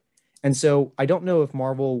Leia. And so I don't know if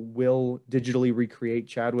Marvel will digitally recreate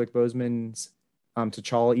Chadwick Boseman's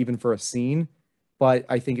T'Challa even for a scene, but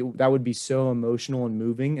I think that would be so emotional and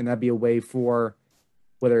moving, and that'd be a way for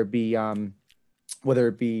whether it be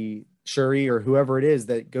Shuri or whoever it is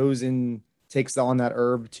that goes in takes on that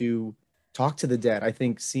herb to talk to the dead. I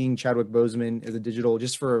think seeing Chadwick Boseman as a digital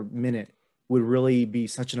just for a minute would really be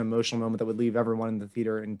such an emotional moment that would leave everyone in the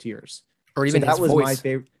theater in tears. Or So even that his was my voice.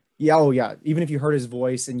 favorite. Yeah, oh yeah. Even if you heard his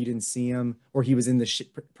voice and you didn't see him, or he was in the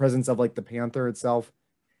presence of like the Panther itself,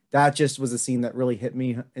 that just was a scene that really hit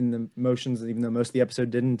me in the emotions, even though most of the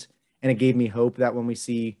episode didn't. And it gave me hope that when we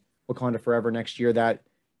see Wakanda Forever next year, that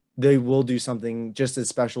they will do something just as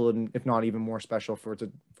special, and if not even more special for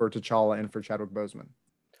T'Challa and for Chadwick Boseman.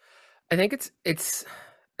 I think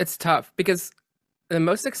it's tough because the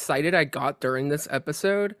most excited I got during this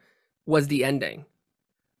episode was the ending.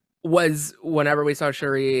 Was whenever we saw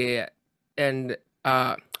Shuri and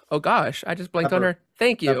oh gosh, I just blanked on Pepper, her.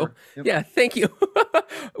 Thank you. Pepper. Yep. Yeah, thank you.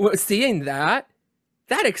 Seeing that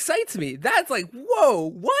excites me. That's like,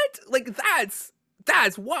 whoa, what? Like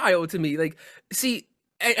that's wild to me. Like, see,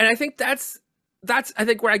 and I think that's I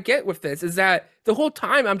think where I get with this is that the whole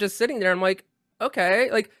time I'm just sitting there, I'm like,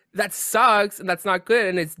 okay, like that sucks and that's not good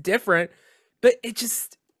and it's different, but it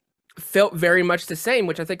just felt very much the same,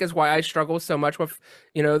 which I think is why I struggle so much with,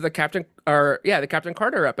 the Captain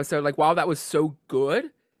Carter episode. Like, while that was so good,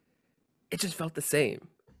 it just felt the same.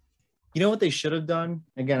 You know what they should have done?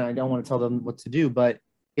 Again, I don't want to tell them what to do, but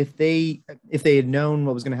if they had known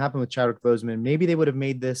what was going to happen with Chadwick Boseman, maybe they would have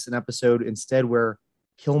made this an episode instead where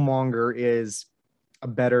Killmonger is a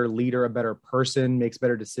better leader, a better person, makes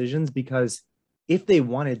better decisions. Because if they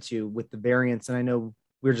wanted to, with the variants, and I know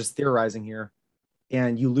we're just theorizing here,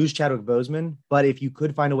 and you lose Chadwick Boseman, but if you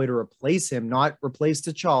could find a way to replace him, not replace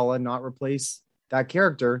T'Challa, not replace that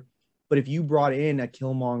character. But if you brought in a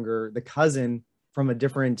Killmonger, the cousin from a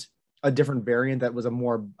different variant that was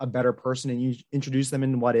a better person, and you introduce them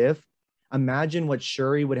in What If, imagine what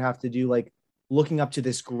Shuri would have to do, like looking up to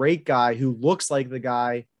this great guy who looks like the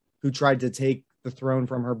guy who tried to take the throne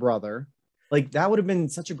from her brother. Like that would have been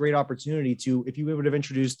such a great opportunity to, if you would have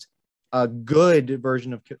introduced a good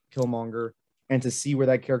version of Killmonger, and to see where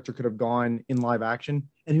that character could have gone in live action.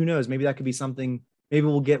 And who knows, maybe that could be something. Maybe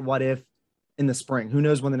we'll get What If in the spring. Who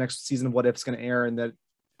knows when the next season of What If is going to air, and that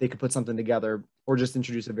they could put something together or just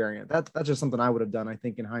introduce a variant. That's just something I would have done, I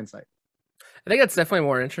think, in hindsight. I think that's definitely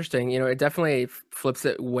more interesting. It definitely flips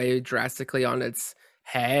it way drastically on its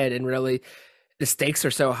head, and really the stakes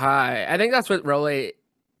are so high. I think that's what really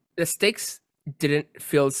the stakes didn't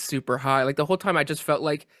feel super high. Like the whole time I just felt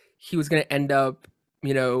like he was going to end up,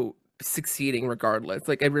 succeeding regardless.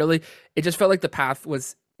 Like it just felt like the path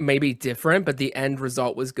was maybe different, but the end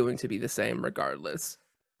result was going to be the same regardless.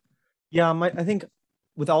 Yeah, I think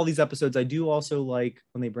with all these episodes, I do also like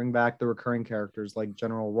when they bring back the recurring characters like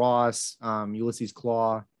General Ross, Ulysses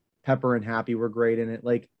Claw, Pepper, and Happy were great in it.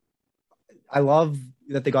 Like, I love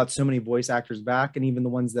that they got so many voice actors back, and even the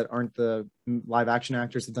ones that aren't the live action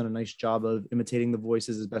actors have done a nice job of imitating the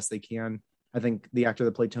voices as best they can. I think the actor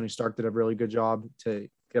that played Tony Stark did a really good job to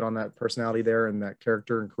get on that personality there and that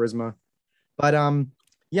character and charisma. But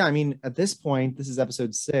yeah, I mean, at this point, this is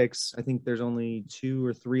episode 6. I think there's only 2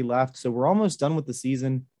 or 3 left, so we're almost done with the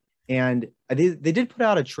season. And they did put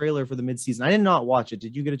out a trailer for the midseason. I did not watch it.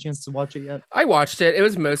 Did you get a chance to watch it yet? I watched it. It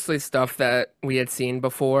was mostly stuff that we had seen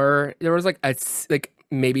before. There was like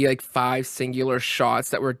maybe like 5 singular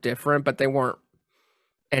shots that were different, but they weren't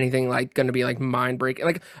anything like going to be like mind breaking.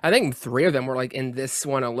 Like I think 3 of them were like in this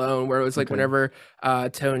one alone, where it was like Okay. whenever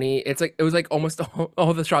Tony, it was like almost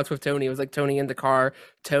all the shots with Tony. It was like Tony in the car,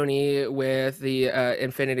 Tony with the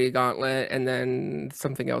Infinity Gauntlet, and then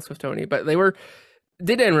something else with Tony. But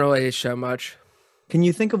they didn't really show much. Can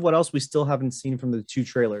you think of what else we still haven't seen from the 2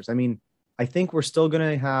 trailers? I mean, I think we're still going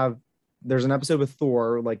to have, there's an episode with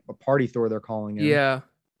Thor, like a party Thor, they're calling it. Yeah.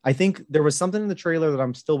 I think there was something in the trailer that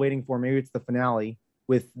I'm still waiting for. Maybe it's the finale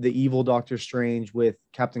with the evil Doctor Strange with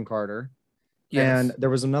Captain Carter. Yes. And there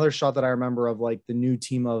was another shot that I remember of like the new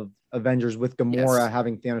team of Avengers with Gamora Yes.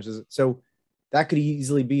 having Thanos. So that could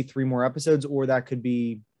easily be 3 more episodes, or that could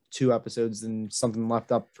be 2 episodes and something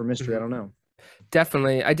left up for mystery. I don't know.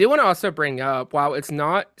 Definitely. I do want to also bring up, while it's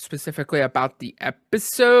not specifically about the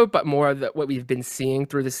episode, but more of what we've been seeing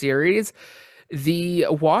through the series, the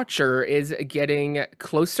Watcher is getting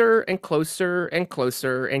closer and closer and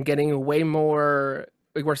closer and getting way more.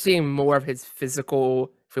 Like we're seeing more of his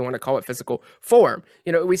physical, if we want to call it physical form.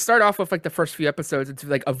 We start off with like the first few episodes, it's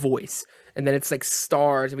like a voice, and then it's like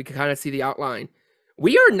stars, and we can kind of see the outline.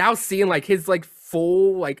 We are now seeing like his like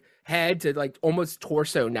full like head to like almost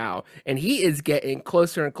torso now, and he is getting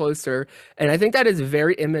closer and closer. And I think that is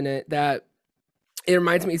very imminent. That it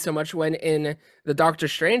reminds me so much when in the Doctor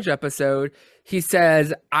Strange episode, he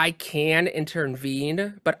says, I can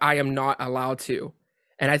intervene, but I am not allowed to.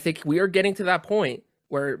 And I think we are getting to that point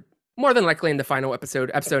where more than likely in the final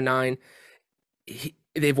episode 9,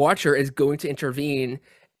 the Watcher is going to intervene,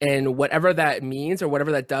 and whatever that means or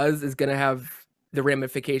whatever that does is going to have the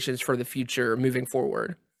ramifications for the future moving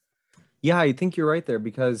forward. Yeah, I think you're right there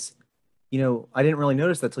because, I didn't really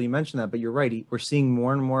notice that till you mentioned that, but you're right. We're seeing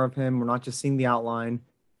more and more of him. We're not just seeing the outline.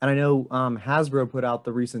 And I know Hasbro put out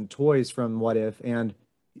the recent toys from What If, and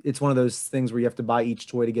it's one of those things where you have to buy each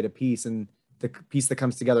toy to get a piece, and the piece that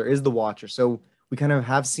comes together is the Watcher. So we kind of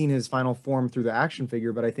have seen his final form through the action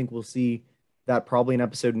figure, but I think we'll see that probably in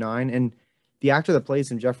episode 9. And the actor that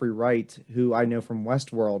plays him, Jeffrey Wright, who I know from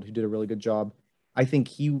Westworld, who did a really good job, I think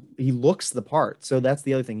he looks the part. So that's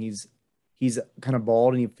the other thing. He's kind of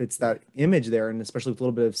bald and he fits that image there. And especially with a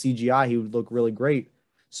little bit of CGI, he would look really great.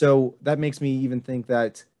 So that makes me even think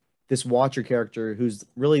that this Watcher character, who's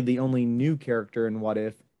really the only new character in What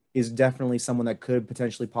If, is definitely someone that could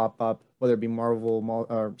potentially pop up, whether it be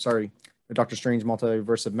the Doctor Strange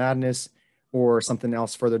Multiverse of Madness or something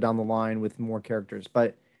else further down the line with more characters.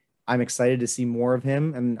 But I'm excited to see more of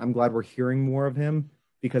him, and I'm glad we're hearing more of him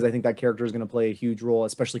because I think that character is going to play a huge role,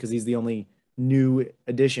 especially because he's the only new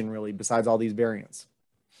addition, really, besides all these variants.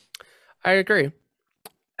 I agree.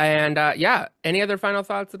 And yeah, any other final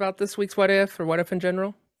thoughts about this week's What If, or What If in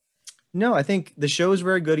general? No, I think the show is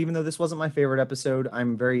very good. Even though this wasn't my favorite episode,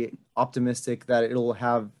 I'm very optimistic that it'll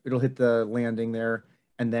hit the landing there.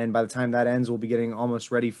 And then by the time that ends, we'll be getting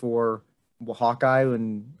almost ready for Hawkeye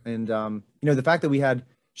and the fact that we had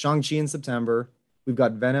Shang-Chi in September, we've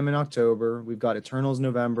got Venom in October, we've got Eternals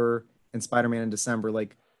November, and Spider-Man in December.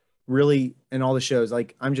 Like really, in all the shows,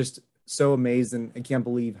 like I'm just so amazed and I can't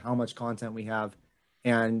believe how much content we have.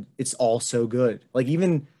 And it's all so good. Like,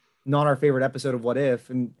 even not our favorite episode of What If.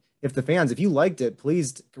 And if the fans, if you liked it,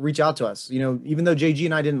 please reach out to us. Even though JG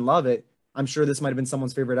and I didn't love it, I'm sure this might have been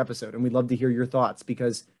someone's favorite episode. And we'd love to hear your thoughts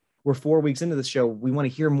because we're 4 weeks into the show. We want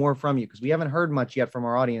to hear more from you because we haven't heard much yet from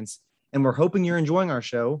our audience. And we're hoping you're enjoying our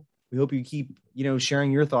show. We hope you keep,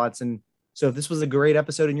 sharing your thoughts. And so if this was a great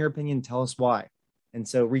episode, in your opinion, tell us why. And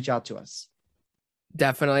so reach out to us.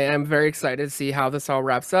 Definitely. I'm very excited to see how this all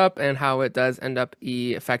wraps up and how it does end up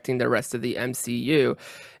affecting the rest of the MCU.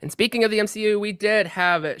 And speaking of the MCU, we did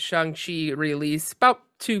have Shang-Chi release about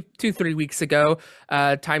 3 weeks ago,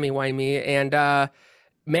 timey-wimey. And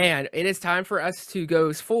man, it is time for us to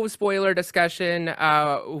go full spoiler discussion.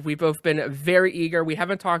 We've both been very eager. We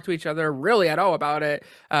haven't talked to each other really at all about it,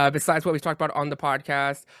 besides what we've talked about on the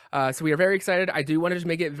podcast. So we are very excited. I do want to just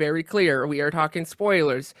make it very clear. We are talking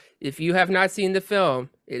spoilers. If you have not seen the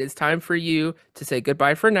film, it is time for you to say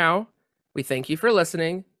goodbye for now. We thank you for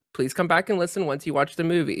listening. Please come back and listen once you watch the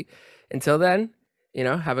movie. Until then,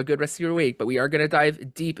 have a good rest of your week. But we are going to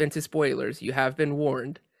dive deep into spoilers. You have been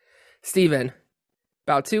warned. Steven,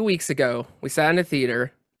 about 2 weeks ago, we sat in a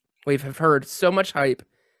theater. We've heard so much hype.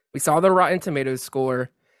 We saw the Rotten Tomatoes score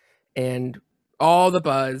and all the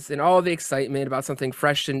buzz and all the excitement about something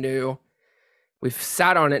fresh and new. We've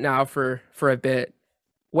sat on it now for a bit.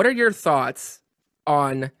 What are your thoughts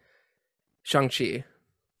on Shang-Chi?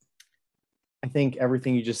 I think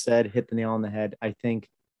everything you just said hit the nail on the head. I think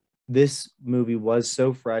this movie was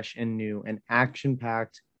so fresh and new and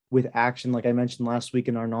action-packed with action, like I mentioned last week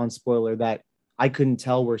in our non-spoiler, that I couldn't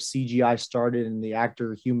tell where CGI started and the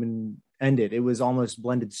actor human ended. It was almost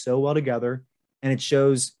blended so well together. And it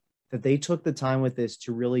shows that they took the time with this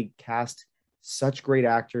to really cast such great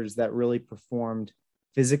actors that really performed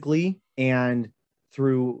physically and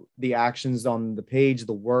through the actions on the page,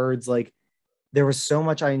 the words. Like, there was so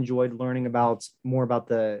much I enjoyed learning about more about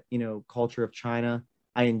the, culture of China.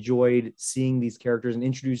 I enjoyed seeing these characters and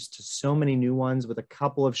introduced to so many new ones with a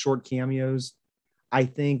couple of short cameos. I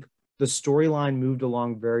think the storyline moved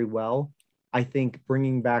along very well. I think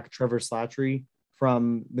bringing back Trevor Slattery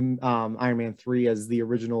from the Iron Man 3 as the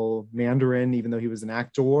original Mandarin, even though he was an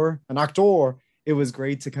actor, it was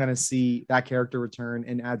great to kind of see that character return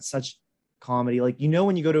and add such comedy. Like,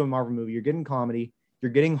 when you go to a Marvel movie, you're getting comedy,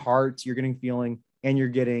 you're getting heart, you're getting feeling, and you're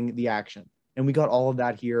getting the action. And we got all of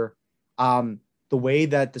that here. The way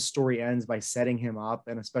that the story ends by setting him up,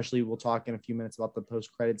 and especially we'll talk in a few minutes about the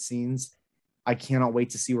post-credit scenes, I cannot wait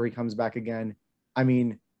to see where he comes back again. I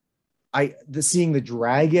mean, seeing the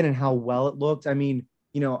dragon and how well it looked. I mean,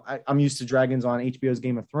 I'm used to dragons on HBO's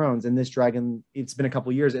Game of Thrones, and this dragon, it's been a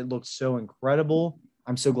couple years. It looked so incredible.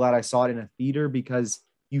 I'm so glad I saw it in a theater because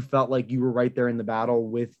you felt like you were right there in the battle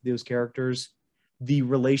with those characters. The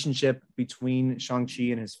relationship between Shang-Chi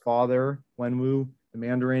and his father, Wenwu, the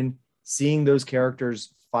Mandarin, seeing those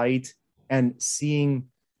characters fight and seeing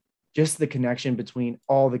just the connection between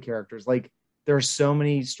all the characters. Like, there are so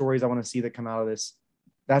many stories I want to see that come out of this.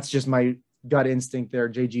 That's just my gut instinct there.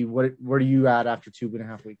 JG, what are you at after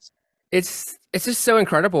 2.5 weeks? It's just so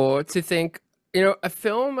incredible to think, a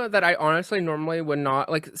film that I honestly normally would not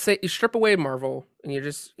like. Say you strip away Marvel and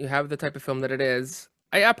you have the type of film that it is.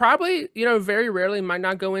 I probably, very rarely might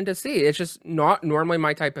not go in to see. It's just not normally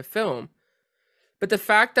my type of film. But the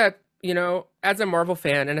fact that, as a Marvel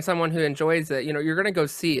fan and as someone who enjoys it, you're going to go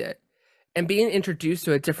see it. And being introduced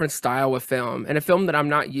to a different style of film and a film that I'm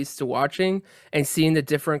not used to watching and seeing the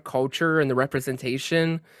different culture and the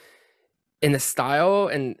representation in the style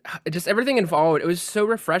and just everything involved, it was so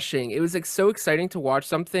refreshing. It was like so exciting to watch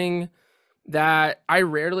something that I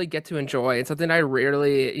rarely get to enjoy and something I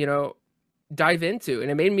rarely, dive into.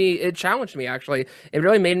 And it challenged me actually. It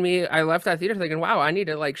really made me, I left that theater thinking, wow, I need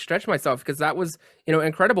to like stretch myself because that was,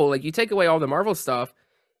 incredible. Like, you take away all the Marvel stuff,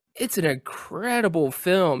 it's an incredible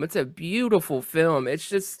film. It's a beautiful film. It's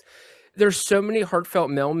just, there's so many heartfelt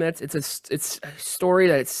moments. It's a story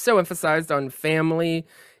that it's so emphasized on family,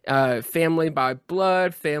 family by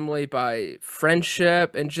blood, family by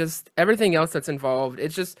friendship, and just everything else that's involved.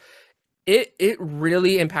 It's just, it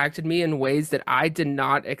really impacted me in ways that I did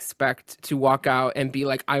not expect to walk out and be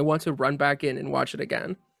like, I want to run back in and watch it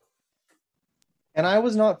again. And I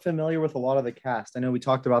was not familiar with a lot of the cast. I know we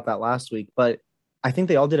talked about that last week, but I think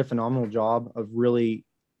they all did a phenomenal job of really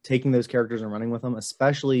taking those characters and running with them,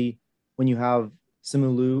 especially when you have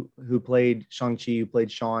Simu Liu, who played Shang-Chi, who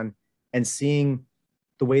played Sean, and seeing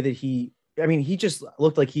the way that he just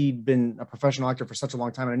looked like he'd been a professional actor for such a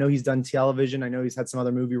long time. And I know he's done television. I know he's had some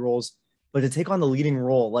other movie roles, but to take on the leading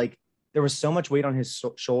role, like, there was so much weight on his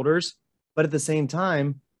shoulders. But at the same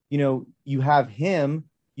time, you have him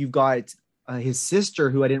you've got his sister,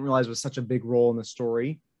 who I didn't realize was such a big role in the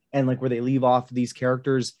story, and like where they leave off these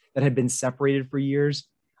characters that had been separated for years.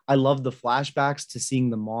 I love the flashbacks to seeing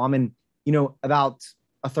the mom, and about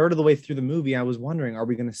a third of the way through the movie, I was wondering, are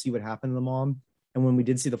we going to see what happened to the mom? And when we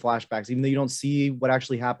did see the flashbacks, even though you don't see what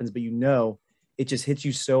actually happens, but it just hits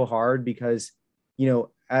you so hard because,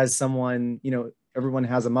 as someone, everyone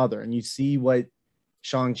has a mother, and you see what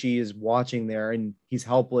Shang-Chi is watching there, and he's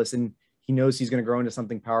helpless, and he knows he's going to grow into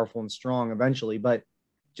something powerful and strong eventually. But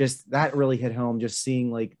just that really hit home, just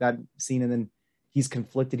seeing like that scene. And then he's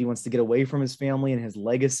conflicted. He wants to get away from his family and his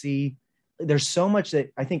legacy. There's so much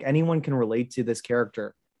that I think anyone can relate to this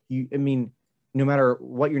character. I mean, no matter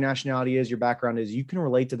what your nationality is, your background is, you can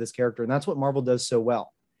relate to this character. And that's what Marvel does so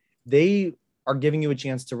well. They are giving you a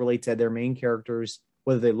chance to relate to their main characters,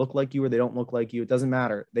 whether they look like you or they don't look like you. It doesn't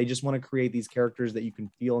matter. They just want to create these characters that you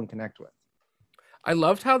can feel and connect with. I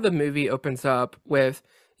loved how the movie opens up with,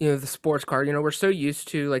 the sports car. We're so used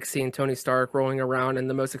to like seeing Tony Stark rolling around in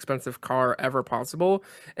the most expensive car ever possible.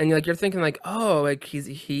 And you're thinking like, oh, like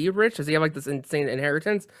he rich? Does he have like this insane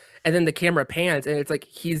inheritance? And then the camera pans and it's like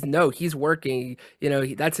he's working,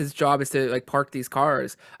 that's his job, is to like park these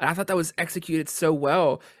cars. And I thought that was executed so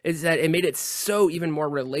well, is that it made it so even more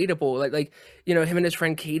relatable. Like him and his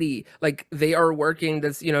friend Katie, like they are working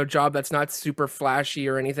this, job that's not super flashy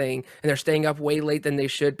or anything, and they're staying up way late than they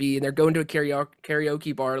should be, and they're going to a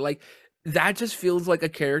karaoke bar. Like that just feels like a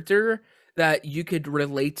character that you could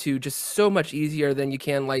relate to just so much easier than you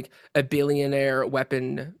can like a billionaire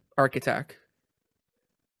weapon architect.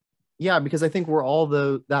 Yeah, because I think we're all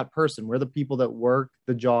that person. We're the people that work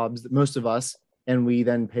the jobs, that most of us, and we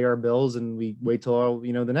then pay our bills and we wait till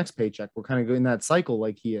the next paycheck. We're kind of in that cycle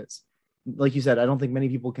like he is. Like you said, I don't think many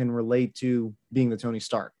people can relate to being the Tony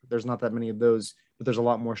Stark. There's not that many of those, but there's a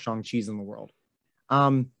lot more Shang-Chi's in the world.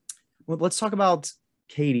 Well, let's talk about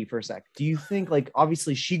Katie for a sec. Do you think, like,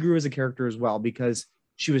 obviously she grew as a character as well because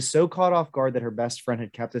she was so caught off guard that her best friend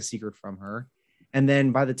had kept a secret from her. And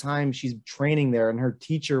then by the time she's training there, and her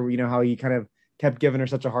teacher, how he kind of kept giving her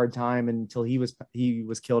such a hard time until he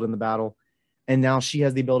was killed in the battle. And now she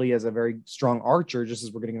has the ability as a very strong archer, just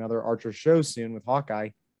as we're getting another Archer show soon with Hawkeye.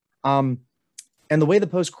 And the way the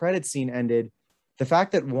post-credit scene ended, the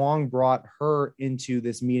fact that Wong brought her into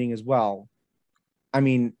this meeting as well. I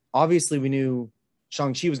mean, obviously we knew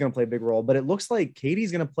Shang-Chi was going to play a big role, but it looks like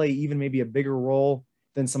Katie's going to play even maybe a bigger role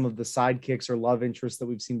than some of the sidekicks or love interests that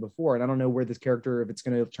we've seen before. And I don't know where this character, if it's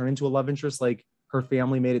going to turn into a love interest, like her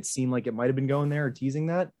family made it seem like it might've been going there or teasing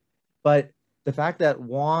that. But the fact that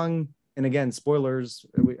Wong, and again, spoilers,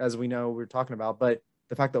 as we know, we're talking about, but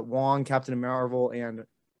the fact that Wong, Captain Marvel, and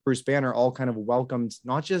Bruce Banner all kind of welcomed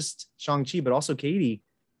not just Shang-Chi, but also Katie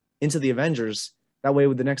into the Avengers. That way,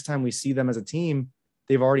 with the next time we see them as a team,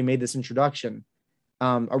 they've already made this introduction.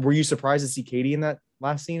 Were you surprised to see Katie in that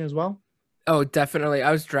last scene as well? Oh, definitely.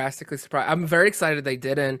 I was drastically surprised. I'm very excited they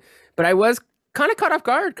didn't, but I was kind of caught off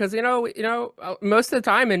guard because most of the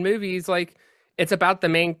time in movies, like it's about the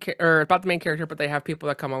about the main character, but they have people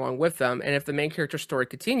that come along with them. And if the main character story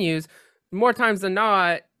continues, more times than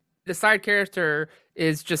not, the side character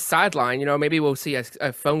is just sideline. Maybe we'll see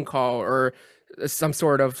a phone call or some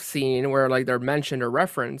sort of scene where like they're mentioned or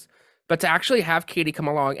referenced. But to actually have Katie come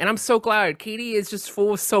along, and I'm so glad. Katie is just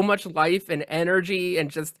full of so much life and energy, and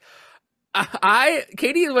just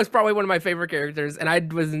Katie was probably one of my favorite characters, and I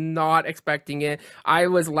was not expecting it. I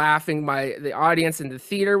was laughing. The audience in the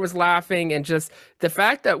theater was laughing, and just the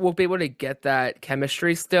fact that we'll be able to get that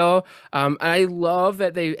chemistry still. I love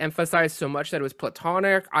that they emphasized so much that it was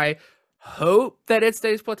platonic. I hope that it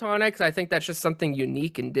stays platonic, because I think that's just something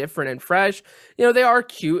unique and different and fresh. They are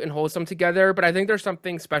cute and wholesome together, but I think there's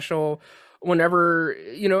something special whenever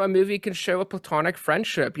a movie can show a platonic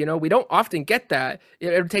friendship. We don't often get that.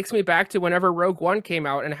 It takes me back to whenever Rogue One came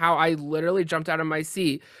out, and how I literally jumped out of my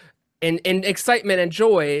seat in excitement and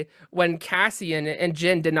joy when Cassian and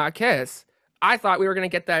Jin did not kiss. I thought we were going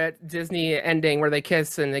to get that Disney ending where they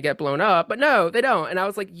kiss and they get blown up, but no, they don't. And I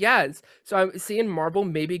was like, yes. So I'm seeing Marvel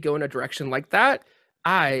maybe go in a direction like that.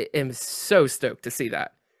 I am so stoked to see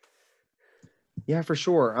that. Yeah, for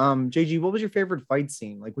sure. JG, what was your favorite fight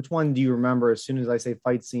scene? Like, which one do you remember as soon as I say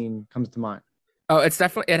fight scene comes to mind? Oh,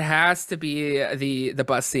 it has to be the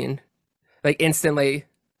bus scene. Like instantly.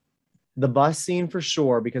 The bus scene for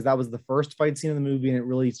sure, because that was the first fight scene in the movie and it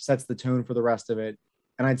really sets the tone for the rest of it.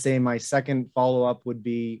 And I'd say my second follow-up would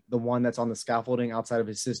be the one that's on the scaffolding outside of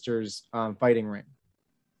his sister's fighting ring.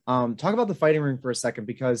 Talk about the fighting ring for a second,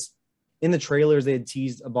 because in the trailers, they had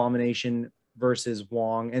teased Abomination versus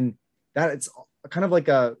Wong, and that it's kind of like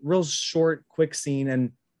a real short, quick scene.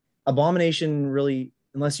 And Abomination really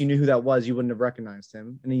unless you knew who that was, you wouldn't have recognized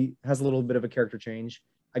him. And he has a little bit of a character change.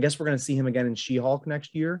 I guess we're going to see him again in She-Hulk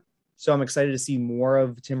next year. So I'm excited to see more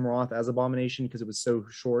of Tim Roth as Abomination because it was so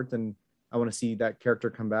short, and I want to see that character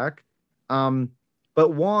come back.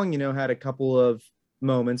 But Wong, had a couple of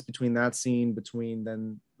moments between that scene, between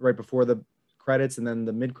then right before the credits and then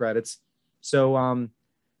the mid credits. So,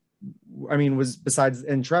 was besides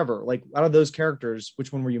and Trevor, like out of those characters,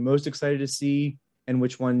 which one were you most excited to see, and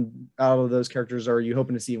which one out of those characters are you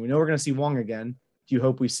hoping to see? We know we're going to see Wong again. Do you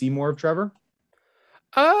hope we see more of Trevor?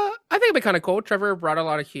 I think it'd be kind of cool. Trevor brought a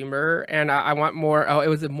lot of humor, and I want more. Oh, it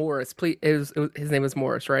was a Morris. Please, his name was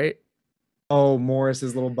Morris, right? Oh, Morris,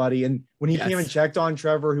 his little buddy. And when he came and Yes. checked on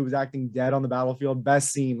Trevor, who was acting dead on the battlefield,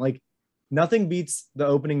 best scene. Like nothing beats the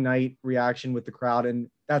opening night reaction with the crowd. And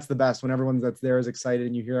that's the best when everyone that's there is excited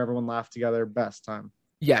and you hear everyone laugh together. Best time.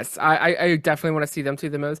 Yes, I definitely want to see them two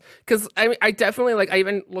the most because I definitely like I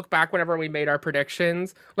even look back whenever we made our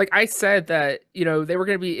predictions. Like I said that they were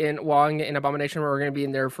going to be in Wong and Abomination, where we're going to be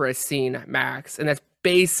in there for a scene max, and that's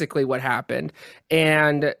basically what happened.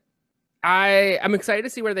 And I'm excited to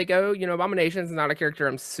see where they go. Abomination is not a character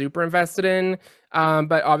I'm super invested in,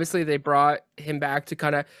 but obviously they brought him back to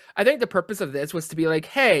kind of. I think the purpose of this was to be like,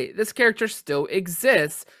 hey, this character still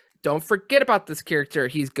exists. Don't forget about this character.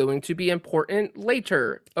 He's going to be important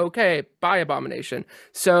later. Okay, bye, Abomination.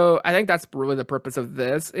 So I think that's really the purpose of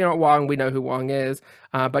this. Wong, we know who Wong is,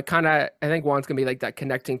 but kind of, I think Wong's gonna be like that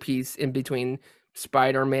connecting piece in between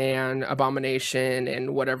Spider-Man, Abomination,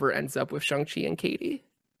 and whatever ends up with Shang-Chi and Katie.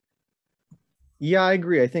 Yeah, I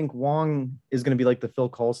agree. I think Wong is going to be like the Phil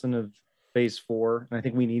Coulson of Phase 4. And I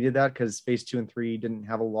think we needed that because Phase 2 and 3 didn't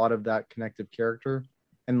have a lot of that connective character.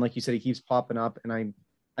 And like you said, he keeps popping up. And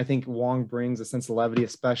I think Wong brings a sense of levity,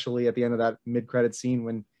 especially at the end of that mid-credit scene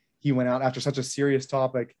when he went out after such a serious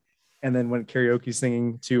topic and then went karaoke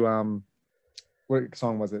singing to what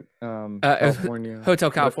song was it? California. Hotel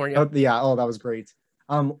California. Oh, yeah, that was great.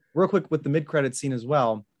 Real quick with the mid-credit scene as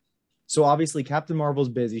well. So obviously Captain Marvel's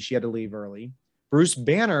busy. She had to leave early. Bruce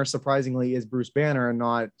Banner, surprisingly, is Bruce Banner and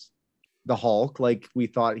not the Hulk. Like we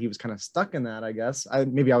thought he was kind of stuck in that, I guess.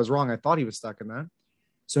 Maybe I was wrong. I thought he was stuck in that.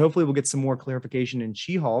 So hopefully we'll get some more clarification in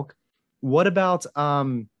She-Hulk. What about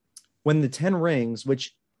when the 10 rings,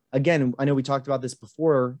 which again, I know we talked about this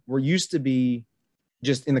before, were used to be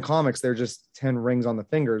just in the comics, they're just 10 rings on the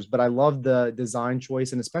fingers. But I love the design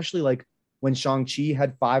choice, and especially like when Shang-Chi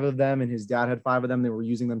had 5 of them and his dad had 5 of them, they were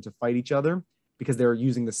using them to fight each other because they were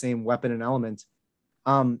using the same weapon and element.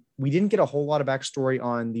 We didn't get a whole lot of backstory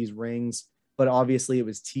on these rings, but obviously it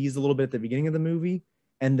was teased a little bit at the beginning of the movie.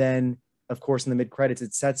 And then, of course, in the mid credits,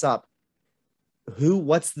 it sets up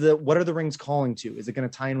what are the rings calling to? Is it going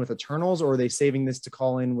to tie in with Eternals, or are they saving this to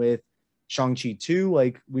call in with Shang-Chi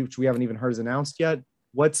 2, which we haven't even heard is announced yet?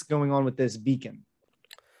 What's going on with this beacon?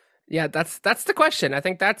 Yeah, that's the question. I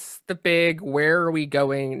think that's the big where are we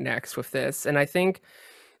going next with this? And I think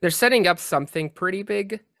they're setting up something pretty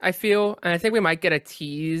big, I feel. And I think we might get a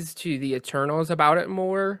tease to the Eternals about it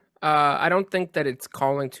more. I don't think that it's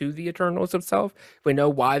calling to the Eternals itself. We know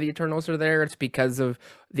why the Eternals are there. It's because of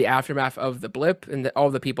the aftermath of the blip and all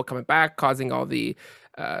the people coming back, causing all the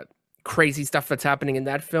crazy stuff that's happening in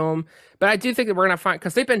that film. But I do think that we're going to find,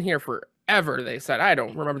 because they've been here forever, they said. I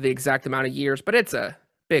don't remember the exact amount of years, but it's a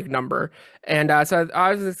big number. And so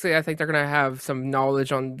obviously, I think they're going to have some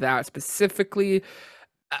knowledge on that specifically.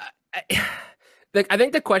 I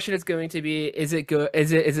think the question is going to be: is it good?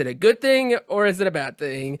 Is it a good thing or is it a bad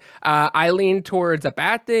thing? I lean towards a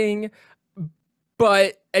bad thing,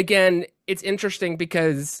 but again, it's interesting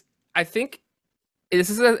because I think this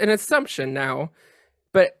is an assumption now,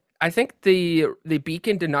 but I think the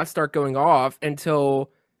beacon did not start going off until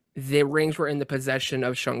the rings were in the possession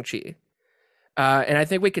of Shang-Chi. And I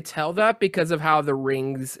think we could tell that because of how the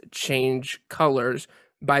rings change colors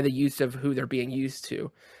by the use of who they're being used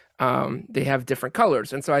to. They have different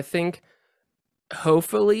colors. And so I think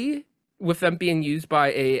hopefully with them being used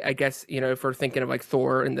by I guess, if we're thinking of like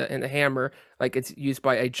Thor and the hammer, like it's used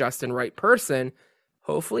by a just and right person,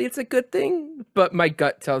 hopefully it's a good thing. But my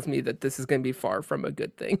gut tells me that this is going to be far from a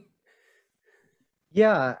good thing.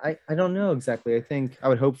 Yeah, I don't know exactly. I think I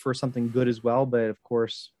would hope for something good as well, but of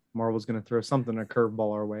course, Marvel's going to throw something, a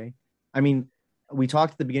curveball our way. I mean, we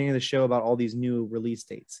talked at the beginning of the show about all these new release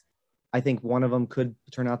dates. I think one of them could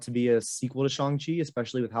turn out to be a sequel to Shang-Chi,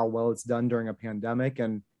 especially with how well it's done during a pandemic.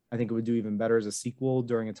 And I think it would do even better as a sequel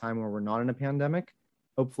during a time where we're not in a pandemic,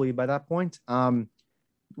 hopefully by that point. I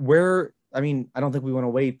don't think we want to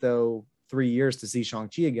wait, though, 3 years to see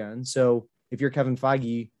Shang-Chi again. So if you're Kevin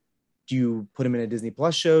Feige, do you put him in a Disney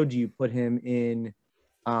Plus show? Do you put him in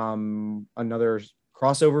another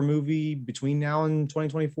crossover movie between now and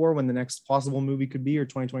 2024 when the next possible movie could be, or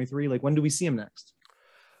 2023? Like, when do we see him next?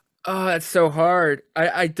 Oh, that's so hard.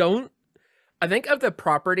 I don't. I think of the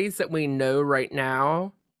properties that we know right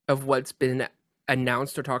now of what's been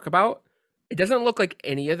announced or talked about, it doesn't look like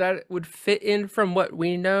any of that would fit in from what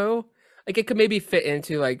we know. Like it could maybe fit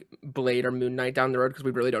into like Blade or Moon Knight down the road because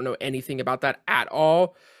we really don't know anything about that at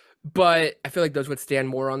all. But I feel like those would stand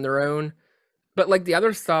more on their own. But like the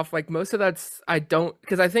other stuff, like most of that's I don't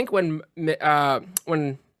because I think when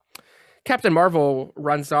Captain Marvel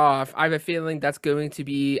runs off, I have a feeling that's going to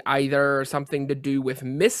be either something to do with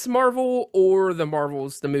Miss Marvel or the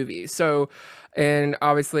Marvels, the movie. So, and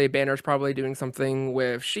obviously Banner's probably doing something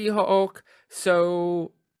with She-Hulk.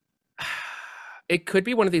 So it could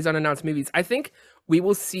be one of these unannounced movies. I think we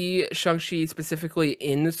will see Shang-Chi specifically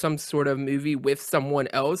in some sort of movie with someone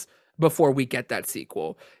else before we get that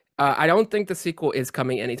sequel. I don't think the sequel is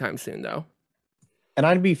coming anytime soon, though. And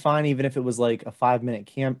I'd be fine even if it was like a 5 minute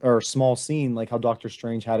camp or small scene, like how Doctor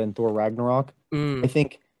Strange had in Thor Ragnarok. I Mm.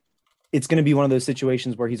 think it's going to be one of those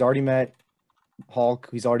situations where he's already met Hulk,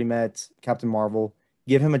 he's already met Captain Marvel.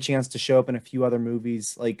 Give him a chance to show up in a few other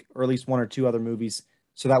movies, like, or at least one or two other movies.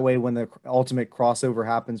 So that way, when the ultimate crossover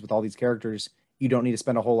happens with all these characters, you don't need to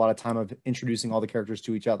spend a whole lot of time of introducing all the characters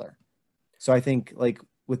to each other. So I think, like,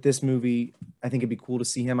 with this movie, I think it'd be cool to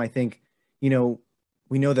see him. I think, you know,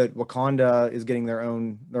 we know that Wakanda is getting their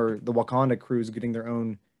own, or the Wakanda crew is getting their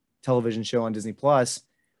own television show on Disney Plus.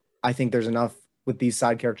 I think there's enough with these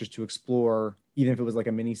side characters to explore, even if it was like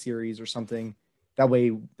a mini series or something. That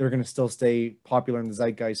way, they're going to still stay popular in the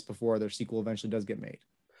zeitgeist before their sequel eventually does get made.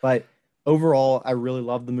 But overall, I really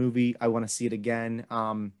love the movie. I want to see it again.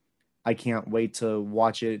 I can't wait to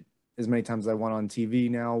watch it as many times as I want on TV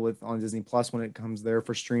now with on Disney Plus when it comes there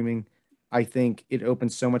for streaming. I think it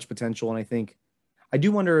opens so much potential, and I think I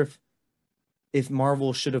do wonder if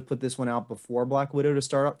Marvel should have put this one out before Black Widow to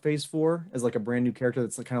start up Phase 4 as like a brand new character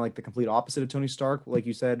that's kind of like the complete opposite of Tony Stark, like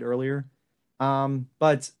you said earlier.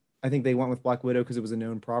 But I think they went with Black Widow because it was a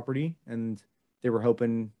known property and they were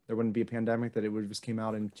hoping there wouldn't be a pandemic, that it would just came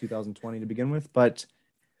out in 2020 to begin with. But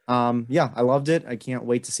yeah, I loved it. I can't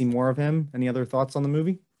wait to see more of him. Any other thoughts on the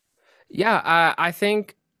movie? Yeah, I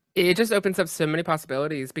think it just opens up so many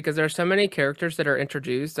possibilities because there are so many characters that are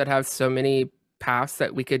introduced that have so many paths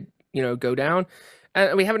that we could, go down.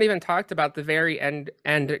 And we haven't even talked about the very end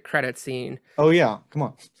credit scene. Oh yeah, come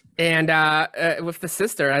on. And with the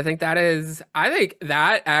sister, I think that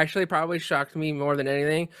actually probably shocked me more than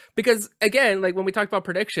anything because again, like when we talked about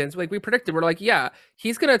predictions, like we predicted, we're like, yeah,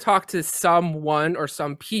 he's gonna talk to someone or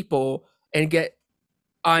some people and get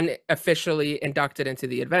unofficially inducted into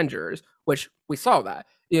the Avengers, which we saw that.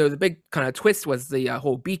 The big kind of twist was the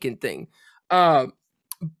whole beacon thing.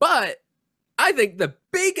 But I think the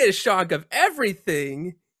biggest shock of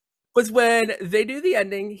everything was when they do the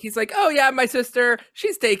ending. He's like, oh yeah, my sister,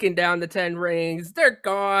 she's taken down the 10 rings. They're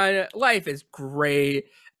gone. Life is great.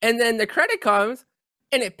 And then the credit comes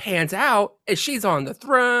and it pans out and she's on the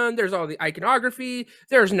throne. There's all the iconography.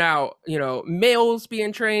 There's now, males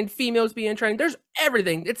being trained, females being trained. There's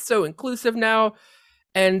everything. It's so inclusive now.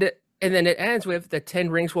 And then it ends with the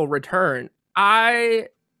 10 rings will return. I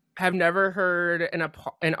have never heard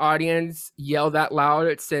an audience yell that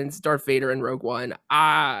loud since Darth Vader in Rogue One.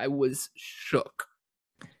 I was shook.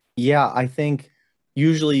 Yeah, I think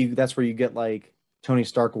usually that's where you get like Tony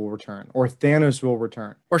Stark will return or Thanos will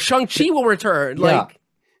return. Or Shang-Chi will return. Yeah. Like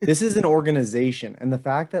This is an organization, and the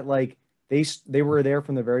fact that like they were there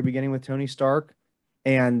from the very beginning with Tony Stark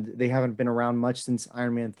and they haven't been around much since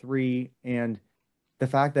Iron Man 3, and the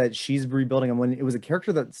fact that she's rebuilding them when it was a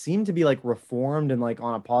character that seemed to be like reformed and like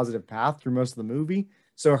on a positive path through most of the movie.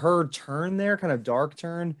 So her turn there, kind of dark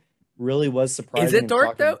turn, really was surprising. is it and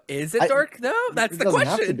dark shocking. though? Is it dark though? That's It the doesn't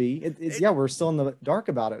question. have to be. Yeah, we're still in the dark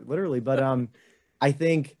about it, literally. But I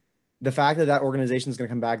think the fact that that organization is going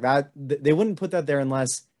to come back, that they wouldn't put that there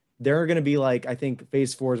unless they're going to be like, I think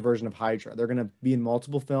Phase 4's version of Hydra. They're going to be in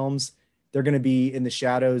multiple films. They're going to be in the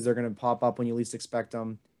shadows. They're going to pop up when you least expect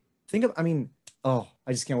them. Oh,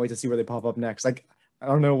 I just can't wait to see where they pop up next. Like, I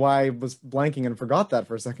don't know why I was blanking and forgot that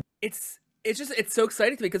for a second. It's so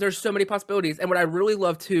exciting to me because there's so many possibilities. And what I really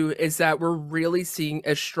love too is that we're really seeing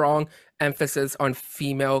a strong emphasis on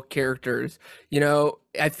female characters.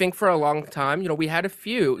 I think for a long time, we had a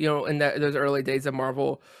few, in those early days of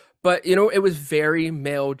Marvel, but it was very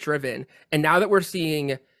male driven. And now that we're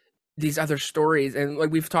seeing these other stories, and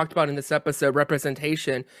like we've talked about in this episode,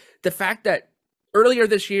 representation, the fact that earlier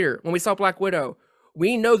this year when we saw Black Widow,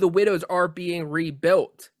 we know the widows are being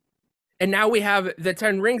rebuilt. and now we have the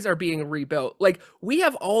Ten Rings are being rebuilt. Like we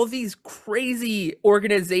have all these crazy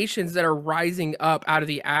organizations that are rising up out of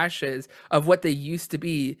the ashes of what they used to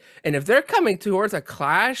be. And if they're coming towards a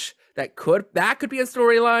clash, that could be a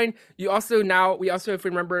storyline. If we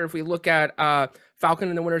remember, if we look at Falcon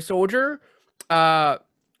and the Winter Soldier,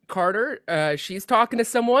 Carter, she's talking to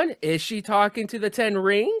someone. Is she talking to the Ten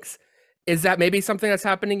Rings? Is that maybe something that's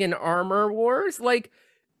happening in Armor Wars? Like,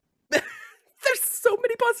 there's so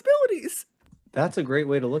many possibilities. That's a great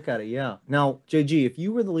way to look at it. Yeah. Now, JG, if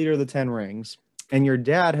you were the leader of the Ten Rings and your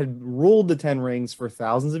dad had ruled the Ten Rings for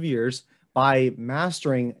thousands of years by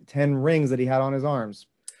mastering 10 rings that he had on his arms,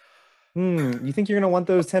 you think you're going to want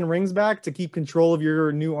those 10 rings back to keep control of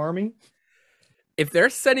your new army? If they're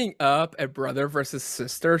setting up a brother versus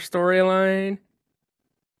sister storyline,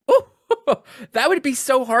 oh, that would be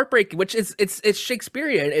so heartbreaking. Which is it's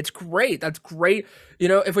Shakespearean. It's great. That's great.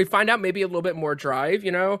 If we find out maybe a little bit more drive,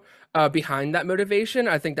 behind that motivation,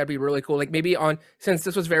 I think that'd be really cool. Like maybe since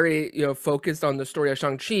this was very focused on the story of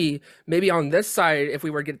Shang-Chi, maybe on this side, if we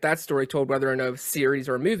were to get that story told, whether in a series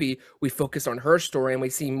or a movie, we focus on her story and we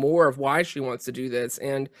see more of why she wants to do this.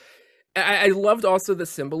 And I loved also the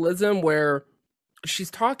symbolism where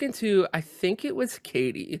she's talking to, I think it was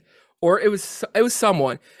Katie, or it was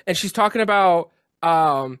someone, and she's talking about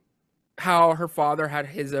how her father had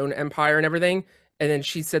his own empire and everything, and then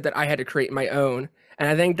she said that I had to create my own. And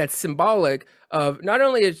I think that's symbolic of not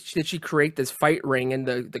only did she create this fight ring and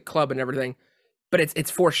the club and everything, but it's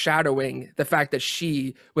foreshadowing the fact that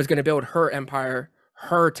she was going to build her empire,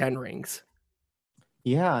 her 10 rings.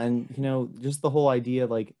 Yeah, and just the whole idea,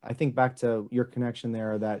 like I think back to your connection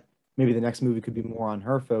there that maybe the next movie could be more on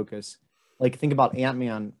her focus. Like think about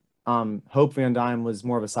Ant-Man. Hope Van Dyne was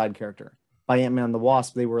more of a side character. By Ant-Man and the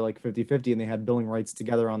Wasp, they were like 50-50 and they had billing rights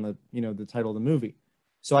together on the the title of the movie.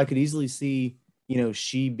 So I could easily see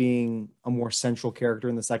she being a more central character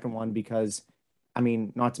in the second one, because I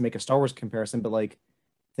mean, not to make a Star Wars comparison, but like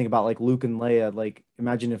think about like Luke and Leia. Like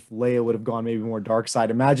imagine if Leia would have gone maybe more dark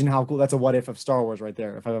side. Imagine how cool. That's a what if of Star Wars right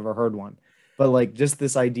there, if I've ever heard one. But like just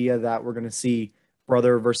this idea that we're going to see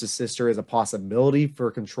brother versus sister is a possibility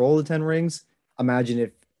for control of the 10 rings. Imagine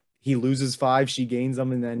if he loses 5, she gains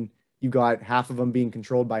them, and then you got half of them being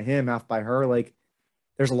controlled by him, half by her. Like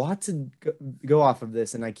there's a lot to go off of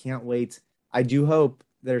this, and I can't wait. I do hope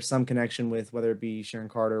there's some connection with whether it be Sharon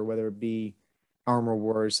Carter, whether it be Armor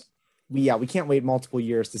Wars. We can't wait multiple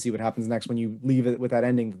years to see what happens next when you leave it with that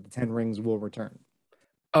ending that the 10 rings will return.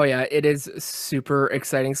 Oh yeah, it is super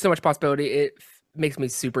exciting. So much possibility. It makes me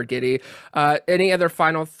super giddy. Any other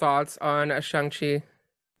final thoughts on Shang-Chi?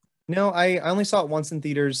 No, I only saw it once in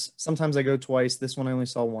theaters. Sometimes I go twice. This one I only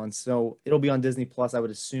saw once. So it'll be on Disney Plus, I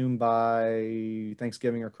would assume, by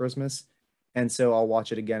Thanksgiving or Christmas. And so I'll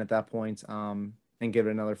watch it again at that point, and give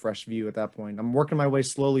it another fresh view at that point. I'm working my way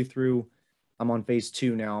slowly through. I'm on phase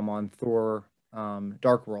 2 now. I'm on Thor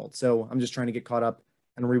Dark World. So I'm just trying to get caught up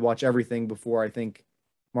and rewatch everything before I think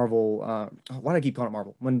Marvel. Why do I keep calling it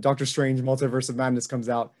Marvel? When Doctor Strange Multiverse of Madness comes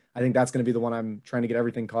out, I think that's going to be the one I'm trying to get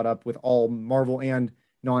everything caught up with, all Marvel and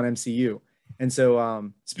non-MCU. And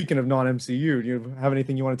so speaking of non-MCU, do you have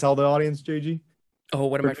anything you want to tell the audience, JG? Oh,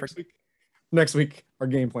 what am I first? Next week, our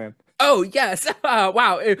game plan. Oh, yes.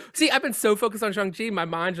 Wow. See, I've been so focused on Shang-Chi, my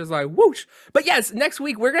mind just like whoosh. But yes, next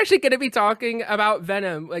week, we're actually going to be talking about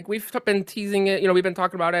Venom. Like, we've been teasing it. We've been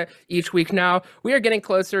talking about it each week now. We are getting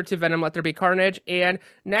closer to Venom, Let There Be Carnage. And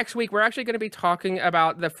next week, we're actually going to be talking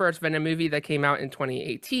about the first Venom movie that came out in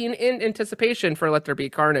 2018 in anticipation for Let There Be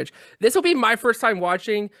Carnage. This will be my first time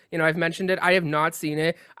watching. I've mentioned it. I have not seen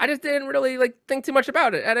it. I just didn't really think too much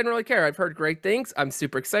about it. I didn't really care. I've heard great things. I'm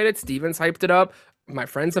super excited. Steven's hyped it up. My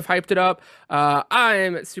friends have hyped it up.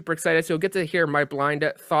 I'm super excited. So you'll get to hear my blind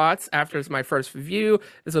thoughts after my first view.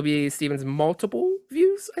 This will be Steven's multiple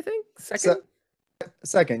views, I think.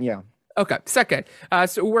 Second, yeah. Okay, second.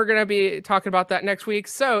 So we're going to be talking about that next week.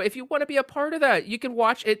 So if you want to be a part of that, you can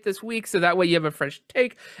watch it this week. So that way you have a fresh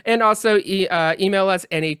take. And also email us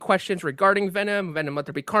any questions regarding Venom, Let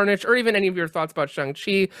There Be Carnage, or even any of your thoughts about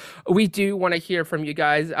Shang-Chi. We do want to hear from you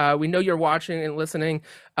guys. We know you're watching and listening.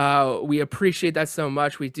 We appreciate that so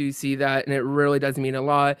much. We do see that, and it really does mean a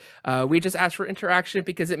lot. We just ask for interaction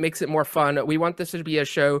because it makes it more fun. We want this to be a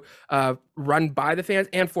show run by the fans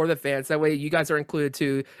and for the fans. That way you guys are included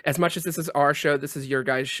too. As much as this is our show, this is your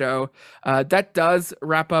guys' show. That does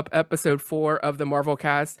wrap up episode 4 of the Marvel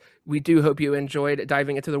Cast. We do hope you enjoyed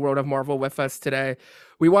diving into the world of Marvel with us today.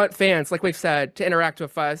 We want fans, like we've said, to interact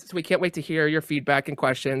with us. So we can't wait to hear your feedback and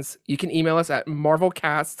questions. You can email us at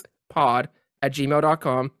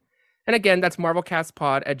marvelcastpod@gmail.com. And again, that's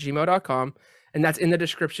marvelcastpod@gmail.com. And that's in the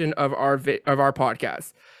description of our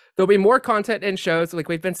podcast. there'll be more content and shows like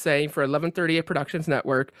we've been saying for 1138 Productions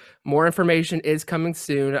Network. More information is coming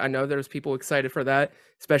soon. I know there's people excited for that,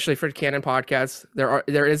 especially for Canon Podcasts.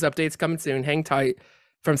 There is updates coming soon. Hang tight.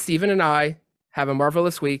 From Steven and I, have a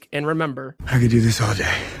marvelous week, and remember, I could do this all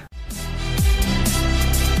day.